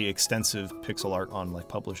pretty extensive pixel art on like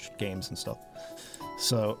published games and stuff.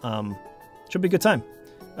 So should be a good time.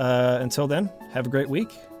 Until then, have a great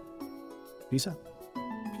week. Peace out.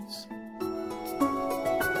 Peace.